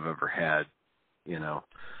job I've ever had, you know.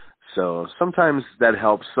 So sometimes that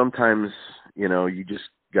helps. Sometimes, you know, you just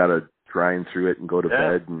got to grind through it and go to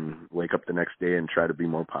bed and wake up the next day and try to be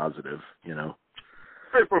more positive, you know.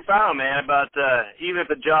 Pretty profound, man, about even if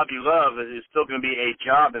the job you love is still going to be a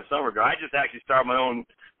job in some regard. I just actually started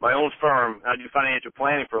my own firm. I do financial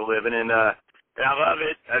planning for a living, and I love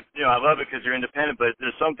it. I love it because you're independent, but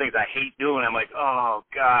there's some things I hate doing. I'm like, oh,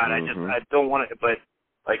 God, I don't want to. But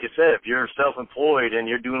like you said, if you're self-employed and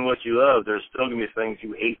you're doing what you love, there's still going to be things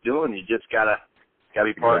you hate doing. You just gotta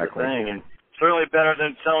be part of the thing. And certainly better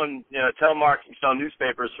than selling, you know, telemarketing, selling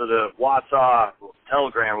newspapers for the Wausau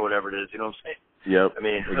Telegram or whatever it is. You know what I'm saying? Yep. I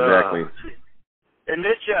mean, exactly. And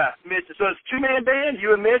Mitch, so it's a 2-man band.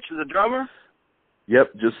 You and Mitch as a drummer.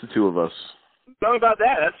 Yep, just the two of us. Tell me about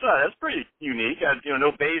that. That's pretty unique. You know,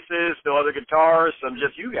 no bassist, no other guitarists.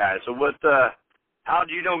 Just you guys. So what? How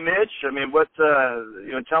do you know Mitch? I mean, what?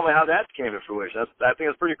 You know, tell me how that came to fruition. I think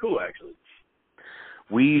that's pretty cool, actually.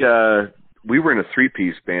 We were in a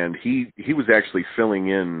 3-piece band. He was actually filling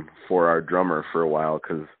in for our drummer for a while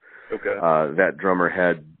because that drummer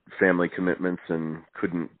had family commitments and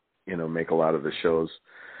couldn't, you know, make a lot of the shows.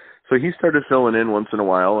 So he started filling in once in a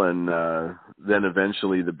while, and then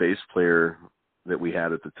eventually the bass player that we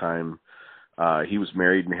had at the time, he was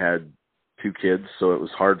married and had 2 kids, so it was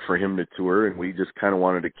hard for him to tour, and we just kind of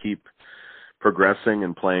wanted to keep progressing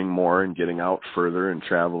and playing more and getting out further and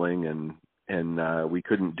traveling, and we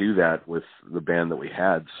couldn't do that with the band that we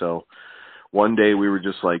had. So one day we were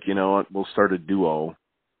just like, you know what, we'll start a duo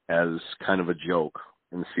as kind of a joke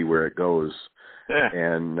and see where it goes. Yeah.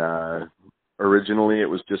 And originally it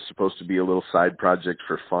was just supposed to be a little side project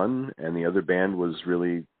for fun, and the other band was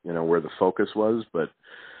really, you know, where the focus was, but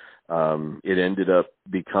it ended up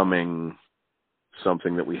becoming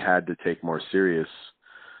something that we had to take more serious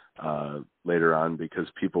later on, because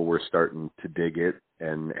people were starting to dig it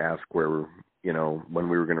and ask where, you know, when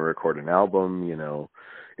we were going to record an album, you know,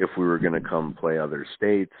 if we were going to come play other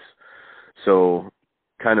states. So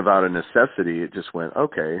kind of out of necessity, it just went,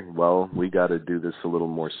 okay, well, we got to do this a little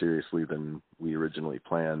more seriously than we originally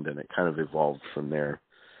planned, and it kind of evolved from there.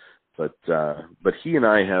 But he and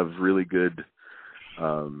I have really good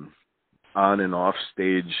on and off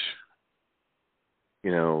stage,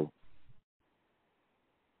 you know,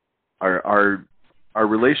 our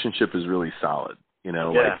relationship is really solid. You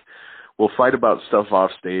know, like we'll fight about stuff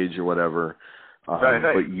off stage or whatever,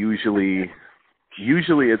 but usually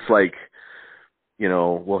it's like, you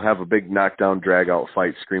know, we'll have a big knockdown, drag out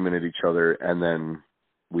fight, screaming at each other, and then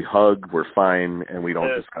we hug, we're fine, and we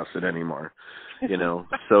don't discuss it anymore. You know,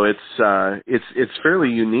 so it's fairly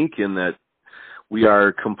unique in that we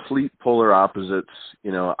are complete polar opposites.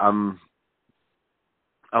 You know, I'm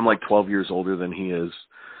like 12 years older than he is.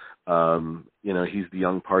 You know, he's the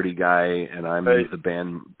young party guy, and I'm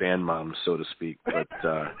the band mom, so to speak.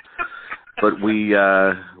 But we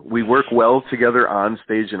work well together on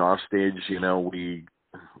stage and off stage. You know, we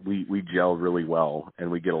gel really well and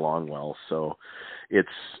we get along well. So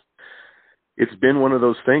it's been one of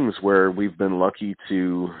those things where we've been lucky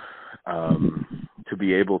to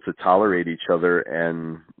be able to tolerate each other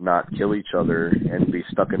and not kill each other and be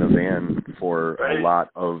stuck in a van for a lot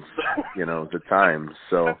of, you know, the time.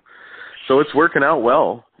 So it's working out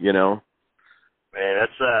well, you know. Man,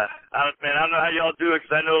 that's I don't know how y'all do it,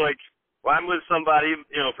 because I know, like, when I'm with somebody,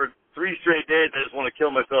 you know, for 3 straight days, I just want to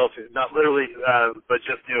kill myself. Not literally, but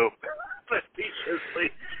just, you know, facetiously.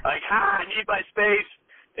 Like, I need my space.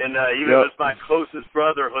 And even if it's my closest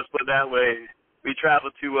brother, let's put it that way, we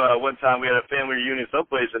traveled to, one time we had a family reunion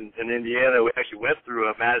someplace in Indiana. We actually went through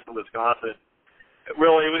Madison, Wisconsin.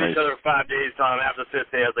 We're only with each other 5 days, Tom. After the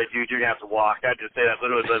 5th day, I was like, dude, you're going to have to walk. I just say that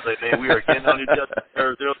literally. I was like, man, we are getting on each other.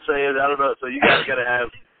 Or they'll say it. I don't know. So you guys got to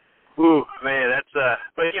have, ooh, man, that's,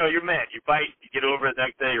 but, you know, you're mad. You fight, you get over it the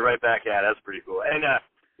next day, you're right back at it. That's pretty cool. And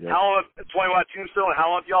how long, 20 Watt Tombstone,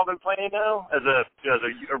 how long have y'all been playing now as a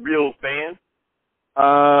real band?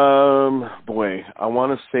 Boy, I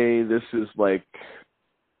want to say this is like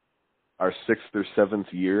our 6th or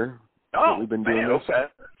 7th year that we've been doing this. Okay.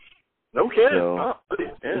 No kidding. So,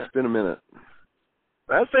 it's been a minute.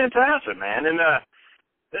 That's fantastic, man. And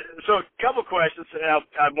so a couple questions, and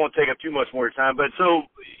I won't take up too much more time, but so,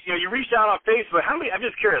 you know, you reached out on Facebook. I'm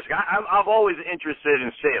just curious. I'm always interested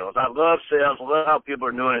in sales. I love sales. I love how people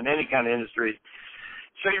are doing it in any kind of industry.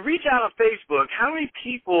 So you reach out on Facebook. How many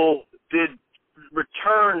people did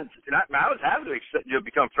return? I was happy to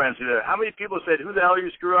become friends with you. How many people said, who the hell are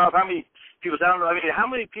you, screw up? How many people, I don't know, I mean, how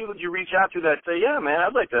many people did you reach out to that say, yeah, man,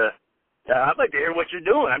 I'd like to hear what you're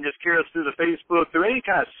doing. I'm just curious, through the Facebook, through any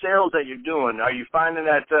kind of sales that you're doing, are you finding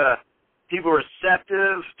that people are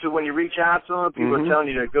receptive to when you reach out to them? People are telling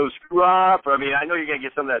you to go screw up? I mean, I know you're going to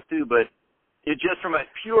get some of that too, but it just from a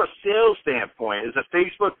pure sales standpoint, is the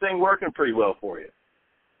Facebook thing working pretty well for you?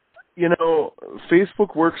 You know,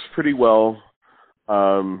 Facebook works pretty well.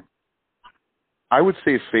 I would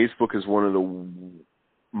say Facebook is one of the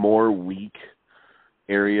more weak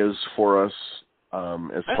areas for us.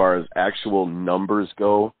 As far as actual numbers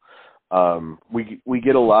go, we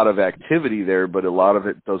get a lot of activity there, but a lot of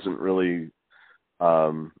it doesn't really.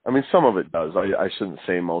 I mean, some of it does. I shouldn't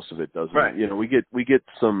say most of it doesn't. Right. You know, we get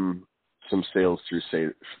some sales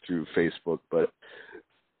through Facebook, but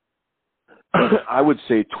I would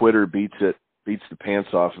say Twitter beats the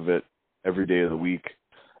pants off of it every day of the week.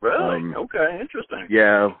 Really? Okay, interesting.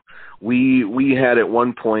 Yeah, we had at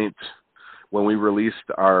one point when we released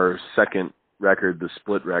our second record, the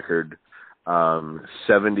split record, 72%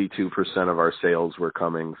 of our sales were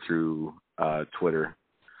coming through Twitter.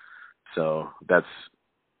 So that's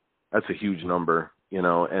a huge number, you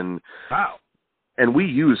know, and wow. And we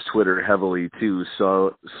use Twitter heavily too,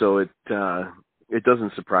 so it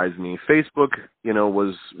doesn't surprise me. Facebook, you know,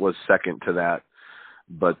 was second to that,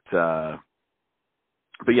 but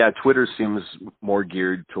yeah, Twitter seems more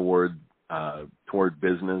geared toward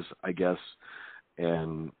business, I guess,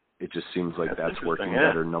 and it just seems like that's working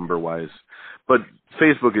better number-wise. But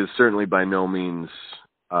Facebook is certainly by no means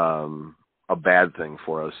a bad thing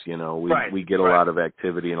for us. You know, we get a lot of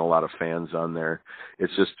activity and a lot of fans on there.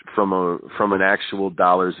 It's just from an actual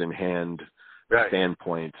dollars in hand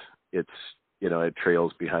standpoint, it's, you know, it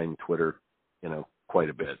trails behind Twitter, you know, quite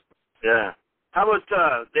a bit. Yeah. How about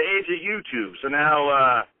the age of YouTube? So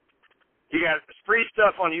now you got free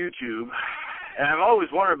stuff on YouTube. And I've always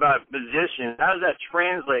wondered about musicians. How does that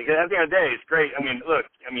translate? 'Cause at the end of the day, it's great. I mean, look,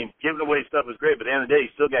 giving away stuff is great, but at the end of the day, you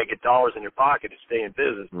still got to get dollars in your pocket to stay in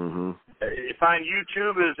business. Mm-hmm. You find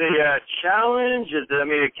YouTube is a challenge?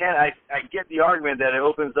 I get the argument that it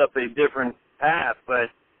opens up a different path, but,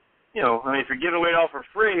 you know, if you're giving away it all for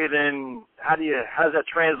free, then how does that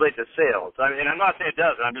translate to sales? And I'm not saying it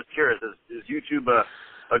doesn't. I'm just curious. Is YouTube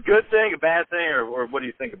a good thing, a bad thing, or what do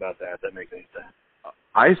you think about that, if that makes any sense?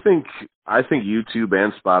 I think YouTube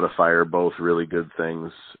and Spotify are both really good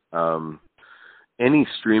things. And any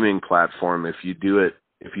streaming platform, if you do it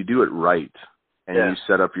right and you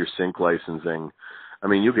set up your sync licensing, I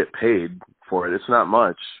mean, you get paid for it. It's not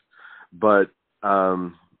much, but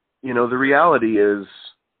you know, the reality is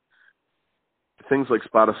things like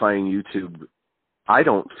Spotify and YouTube, I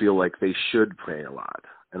don't feel like they should pay a lot.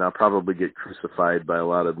 And I'll probably get crucified by a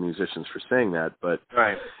lot of musicians for saying that, but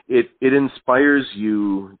it inspires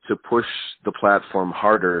you to push the platform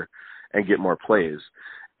harder and get more plays.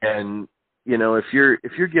 And you know, if you're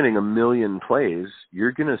getting 1 million plays,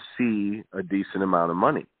 you're going to see a decent amount of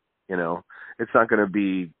money. You know, it's not going to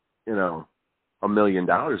be, you know, $1 million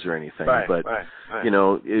or anything, but you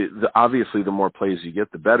know, obviously the more plays you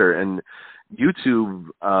get, the better. And YouTube,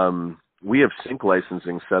 we have sync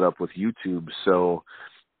licensing set up with YouTube, so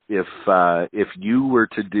if you were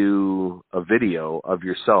to do a video of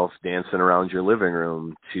yourself dancing around your living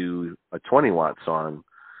room to a 20-watt song,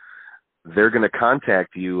 they're going to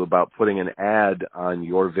contact you about putting an ad on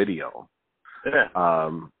your video.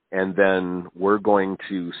 And then we're going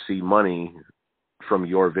to see money from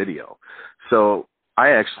your video. So I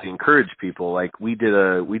actually encourage people, like we did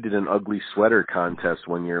an ugly sweater contest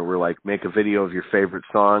one year. We're like, make a video of your favorite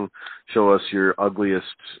song, show us your ugliest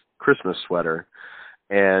Christmas sweater.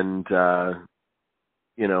 And,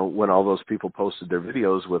 you know, when all those people posted their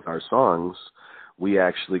videos with our songs, we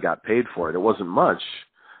actually got paid for it. It wasn't much,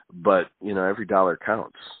 but, you know, every dollar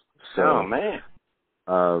counts. So, oh, man.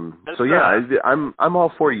 So yeah, I'm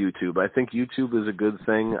all for YouTube. I think YouTube is a good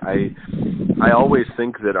thing. I always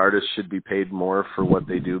think that artists should be paid more for what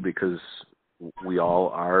they do because we all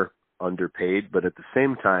are underpaid, but at the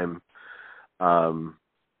same time,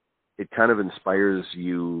 it kind of inspires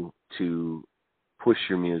you to push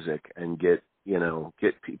your music and get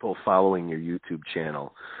people following your YouTube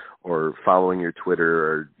channel or following your Twitter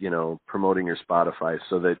or, you know, promoting your Spotify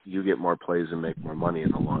so that you get more plays and make more money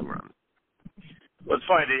in the long run. Well, it's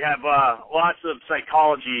funny. They have lots of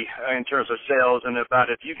psychology in terms of sales and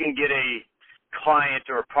about if you can get a client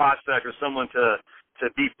or a prospect or someone to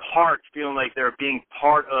be feeling like they're being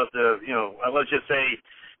part of the, you know, let's just say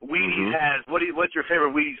Wheaties has, what's your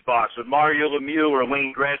favorite Wheaties box with Mario Lemieux or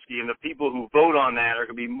Wayne Gretzky, and the people who vote on that are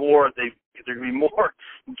going to be more, they're going to be more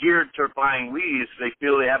geared to buying Wheaties if they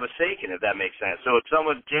feel they have a stake in it, if that makes sense. So if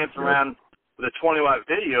someone jams around with a 20-watt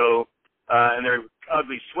video and their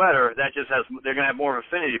ugly sweater, that just has, they're going to have more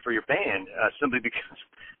affinity for your band simply because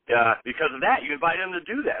of that. You invite them to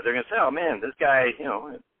do that. They're going to say, oh, man, this guy, you know,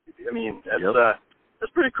 I mean,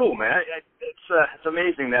 that's pretty cool, man. It's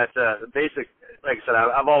amazing that basic, like I said,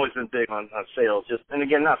 I've always been big on sales. Just, and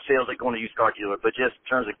again, not sales like going to a used car dealer, but just in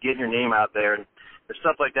terms of getting your name out there and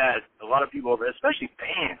stuff like that. A lot of people, especially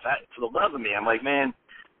fans, for the love of me, I'm like, man,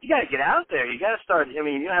 you got to get out there. You got to start. I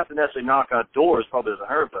mean, you don't have to necessarily knock on doors. Probably doesn't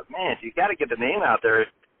hurt, but man, you got to get the name out there.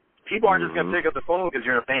 People aren't just going to pick up the phone because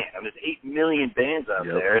you're in a band. I mean, there's 8 million bands out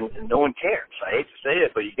there, and no one cares. I hate to say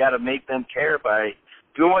it, but you got to make them care by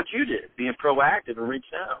doing what you did, being proactive and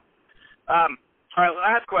reaching out. All right,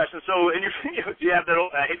 last question. So in your videos, you have that,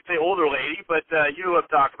 I hate to say older lady, but you have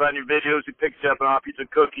talked about in your videos who picks you up and off you some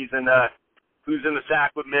cookies and who's in the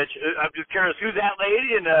sack with Mitch. I'm just curious, who's that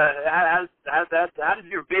lady and how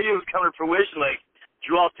did your videos come to fruition? Like,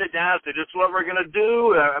 did you all sit down and say, this is what we're going to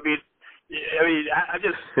do? I mean,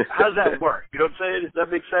 how does that work? You know what I'm saying? Does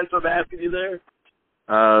that make sense what I'm asking you there?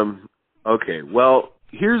 Okay, well,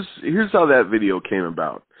 here's how that video came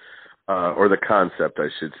about. Or the concept, I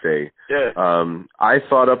should say. Yeah. I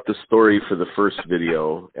thought up the story for the first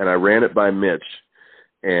video, and I ran it by Mitch,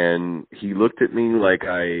 and he looked at me like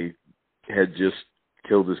I had just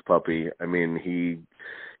killed his puppy. I mean,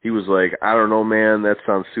 he was like, I don't know, man, that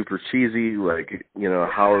sounds super cheesy. Like, you know,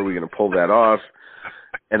 how are we going to pull that off?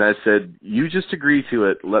 And I said, you just agree to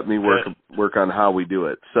it. Let me work on how we do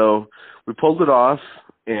it. So we pulled it off,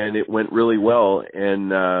 and it went really well,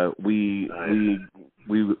 and we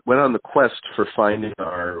went on the quest for finding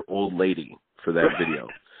our old lady for that video.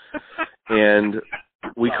 And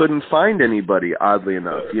we couldn't find anybody, oddly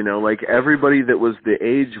enough. You know, like everybody that was the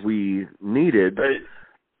age we needed,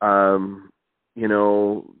 you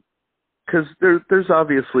know, because there's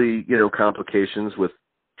obviously, you know, complications with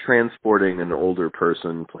transporting an older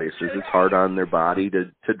person places. It's hard on their body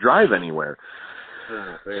to drive anywhere.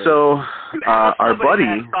 So our buddy...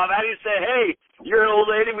 How do you say, hey, you're an old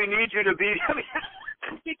lady, we need you to be...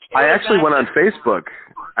 I actually went on Facebook.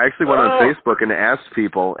 And asked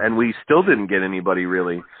people, and we still didn't get anybody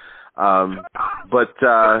really. But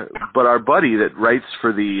our buddy that writes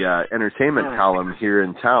for the entertainment column here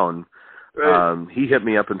in town, he hit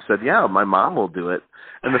me up and said, yeah, my mom will do it.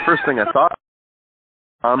 And the first thing I thought,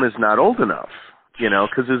 Mom is not old enough. you know,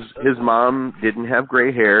 because his mom didn't have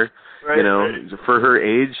gray hair. Right, you know, right. For her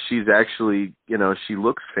age, she's actually, you know, she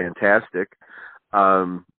looks fantastic.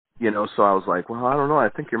 You know, so I was like, well, I don't know. I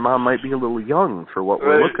think your mom might be a little young for what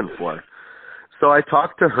we're looking for. So I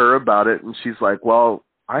talked to her about it, and she's like, well,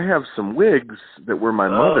 I have some wigs that were my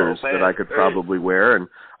mother's that I could probably wear, and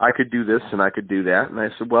I could do this and I could do that. And I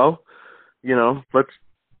said, well, you know,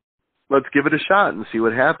 let's give it a shot and see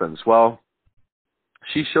what happens. Well,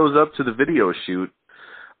 she shows up to the video shoot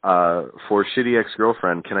for Shitty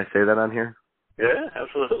Ex-Girlfriend. Can I say that on here? Yeah,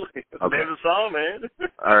 absolutely. Okay. Name the song, man.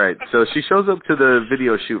 All right. So she shows up to the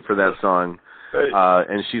video shoot for that song,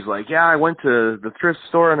 and she's like, yeah, I went to the thrift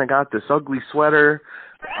store and I got this ugly sweater,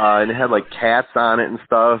 and it had like cats on it and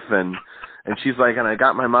stuff, and she's like, and I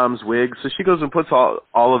got my mom's wig. So she goes and puts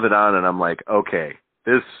all of it on, and I'm like, okay,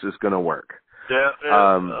 this is going to work. Yeah.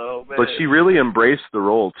 But she really embraced the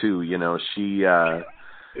role too. You know, she's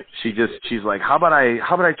like, how about I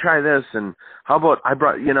try this, and how about I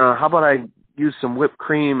use some whipped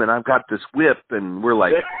cream, and I've got this whip, and we're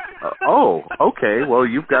like, oh, okay, well,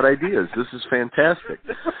 you've got ideas. This is fantastic.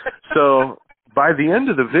 So by the end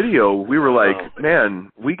of the video, we were like,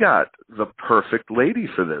 man, we got the perfect lady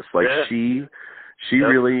for this. Like she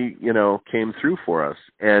really, you know, came through for us,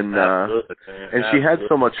 and she had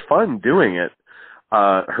so much fun doing it.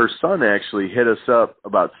 Her son actually hit us up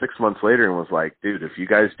about 6 months later and was like, dude, if you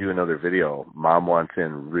guys do another video, Mom wants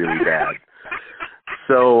in really bad.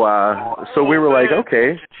 So we were like,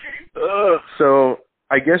 okay. So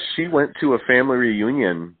I guess she went to a family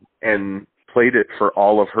reunion and played it for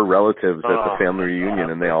all of her relatives at the family reunion,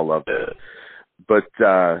 and they all loved it. But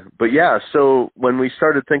yeah, so when we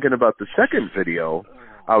started thinking about the second video,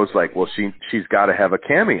 I was like, well, she's got to have a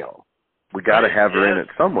cameo. We got to have her in it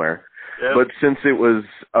somewhere. Yep. But since it was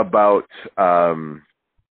about,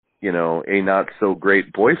 you know, a not so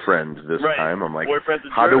great boyfriend this time, I'm like,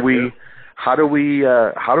 how do we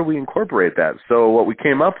incorporate that? So what we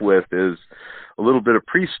came up with is a little bit of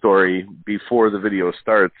pre-story before the video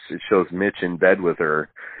starts. It shows Mitch in bed with her,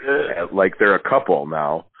 like they're a couple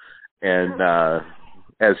now. And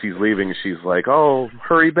as he's leaving, she's like, oh,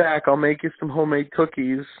 hurry back, I'll make you some homemade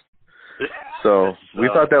cookies. So we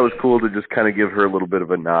thought that was cool to just kind of give her a little bit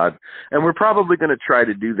of a nod. And we're probably going to try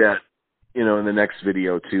to do that, you know, in the next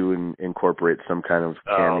video too, and incorporate some kind of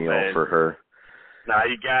cameo for her. No,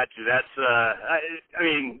 you got you. That's, I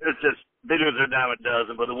mean, it's just, videos are down a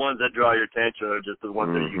dozen, but the ones that draw your attention are just the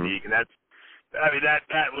ones that are unique. And that's, I mean, that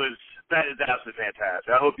is absolutely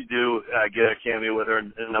fantastic. I hope you do get a cameo with her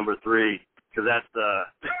in number 3, because that's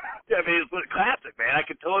I mean, it's a classic, man. I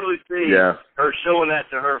could totally see her showing that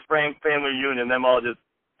to her family reunion, them all just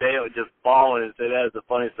bawling and say that is the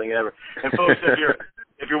funniest thing ever. And folks, if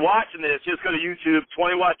you're watching this, just go to YouTube,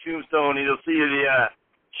 20 Watt Tombstone, and you'll see the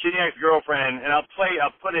Shitty Ex-Girlfriend, and I'll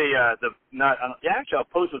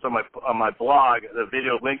post this on my blog, the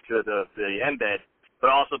video link to the embed, but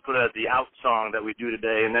I'll also put the out song that we do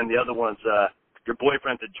today, and then the other one's Your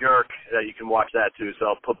Boyfriend's a Jerk. You can watch that too. So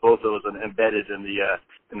I'll put both of those embedded in the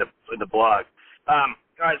blog. All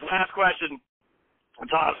right, so last question.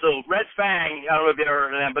 So Red Fang, I don't know if you ever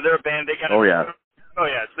heard of them, but they're a band. They got so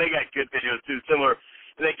they got good videos too, similar.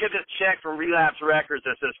 And they get this check from Relapse Records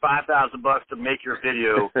that says $5,000 to make your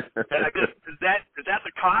video. And I guess, is that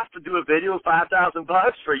the cost to do a video,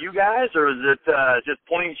 $5,000 for you guys, or is it just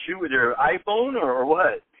point and shoot with your iPhone, or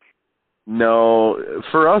what? No,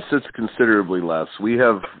 for us it's considerably less. We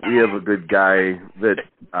have a good guy that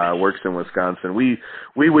works in Wisconsin. We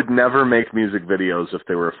would never make music videos if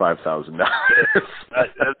they were $5,000. I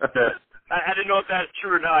didn't know if that's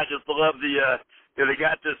true or not. I just love they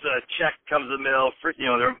got this check comes in the mail. For, you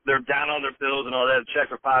know, they're down on their bills and all that. Check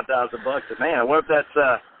for $5,000. But man, I wonder if that's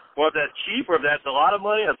cheap or if that's a lot of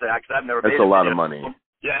money. I'd say, because I've never. That's a lot of money.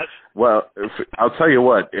 Yes. Well, I'll tell you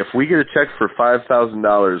what. If we get a check for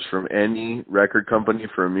 $5,000 from any record company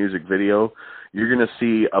for a music video, you're going to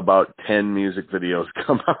see about 10 music videos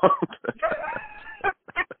come out.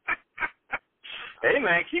 Hey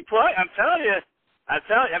man, keep playing. I'm telling you. I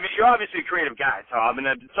mean, you're obviously a creative guy, Tom, and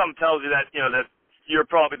something tells you that that you're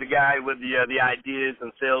probably the guy with the ideas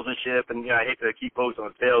and salesmanship. And I hate to keep posting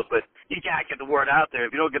on sales, but you gotta get the word out there.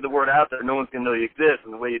 If you don't get the word out there, no one's gonna know you exist.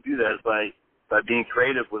 And the way you do that is by being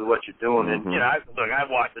creative with what you're doing. And I've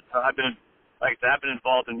watched it. I've been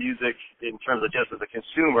involved in music in terms of just as a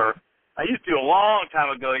consumer. I used to a long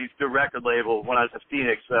time ago. I used to do a record label when I was in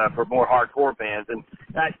Phoenix for more hardcore bands, and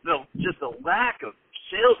just the lack of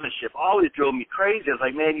salesmanship always drove me crazy. I was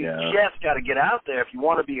like, man, you just got to get out there if you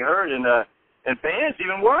want to be heard. And bands,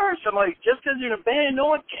 even worse. I'm like, just because you're in a band, no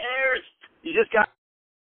one cares. You just got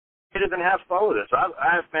to creative and have fun with it. So I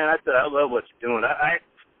love what you're doing. I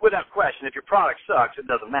without question, if your product sucks, it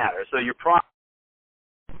doesn't matter. So your product,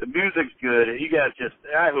 the music's good, and you guys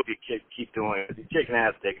I hope you keep doing it. You're kicking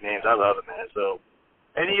ass, taking names. I love it, man. So,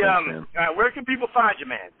 where can people find you,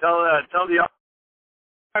 man? Tell the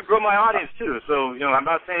I grow my audience too. So, I'm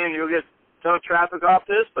not saying you'll get a ton of traffic off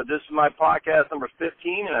this, but this is my podcast number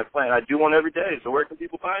 15, and I do one every day. So where can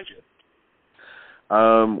people find you?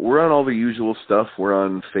 We're on all the usual stuff. We're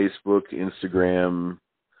on Facebook, Instagram,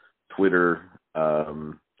 Twitter.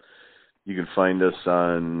 You can find us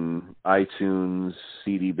on iTunes,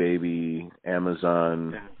 CD Baby,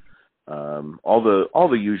 Amazon, all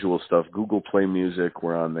the usual stuff. Google Play Music,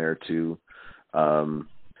 we're on there too. And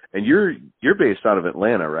you're based out of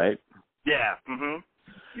Atlanta, right? Yeah. Mm-hmm.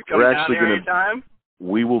 You coming down there anytime?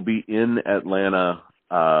 We will be in Atlanta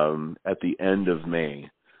at the end of May.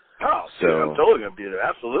 Oh, so dude, I'm totally gonna be there.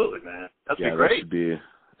 Absolutely, man. That'd be great.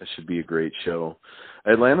 That should be a great show.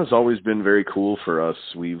 Atlanta's always been very cool for us.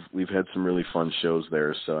 We've had some really fun shows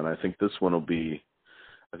there. So, and I think this one will be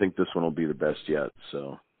the best yet.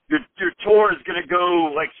 So. Your tour is going to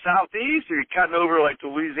go like southeast, or you're cutting over like to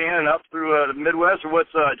Louisiana and up through the Midwest, or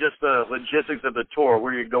what's just the logistics of the tour?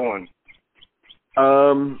 Where are you going?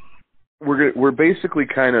 We're basically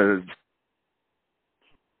kind of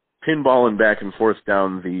pinballing back and forth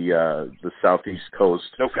down the southeast coast.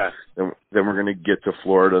 Okay. Then we're going to get to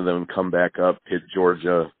Florida, then come back up, hit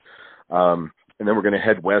Georgia, and then we're going to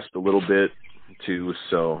head west a little bit too.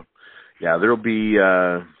 So, yeah, there'll be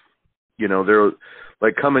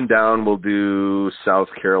like coming down, we'll do South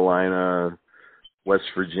Carolina, West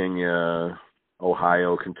Virginia,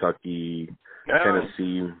 Ohio, Kentucky,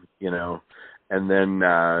 Tennessee, and then,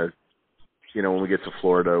 when we get to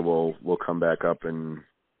Florida, we'll come back up and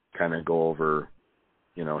kind of go over,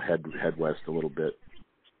 head west a little bit.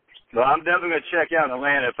 Well, I'm definitely going to check out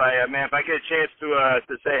Atlanta. If I get a chance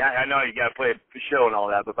to say, I know you got to play a show and all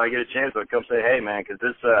that, but if I get a chance to come say, hey, man, because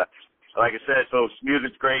this, like I said, folks,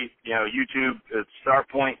 music's great. YouTube,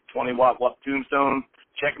 Starpoint, 20-watt Tombstone.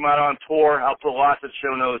 Check them out on tour. I'll put lots of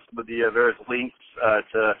show notes with the various links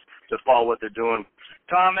to follow what they're doing.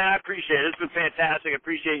 Tom, man, I appreciate it. It's been fantastic. I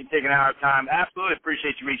appreciate you taking our time. Absolutely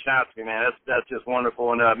appreciate you reaching out to me, man. That's just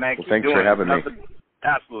wonderful. And, man, keep thanks doing for having me.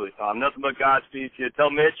 Absolutely, Tom. Nothing but Godspeed to you. Tell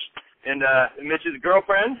Mitch and Mitch's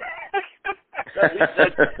girlfriend.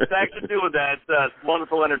 Thanks for doing that. It's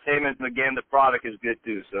wonderful entertainment, and again, the product is good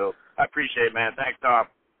too. So I appreciate it, man. Thanks, Tom.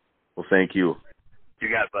 Well, thank you. You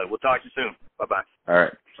got it, bud. We'll talk to you soon. Bye-bye. All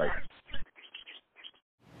right. Bye.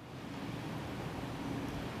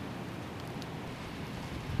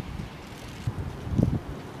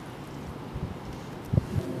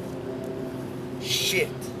 Shit.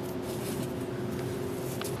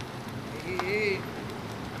 Hey.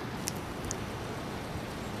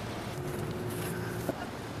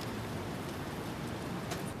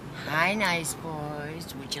 Hi, nice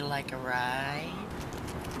boys. Would you like a ride?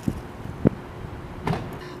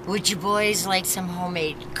 Would you boys like some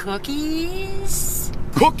homemade cookies?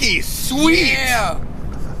 Cookies, sweet! Yeah.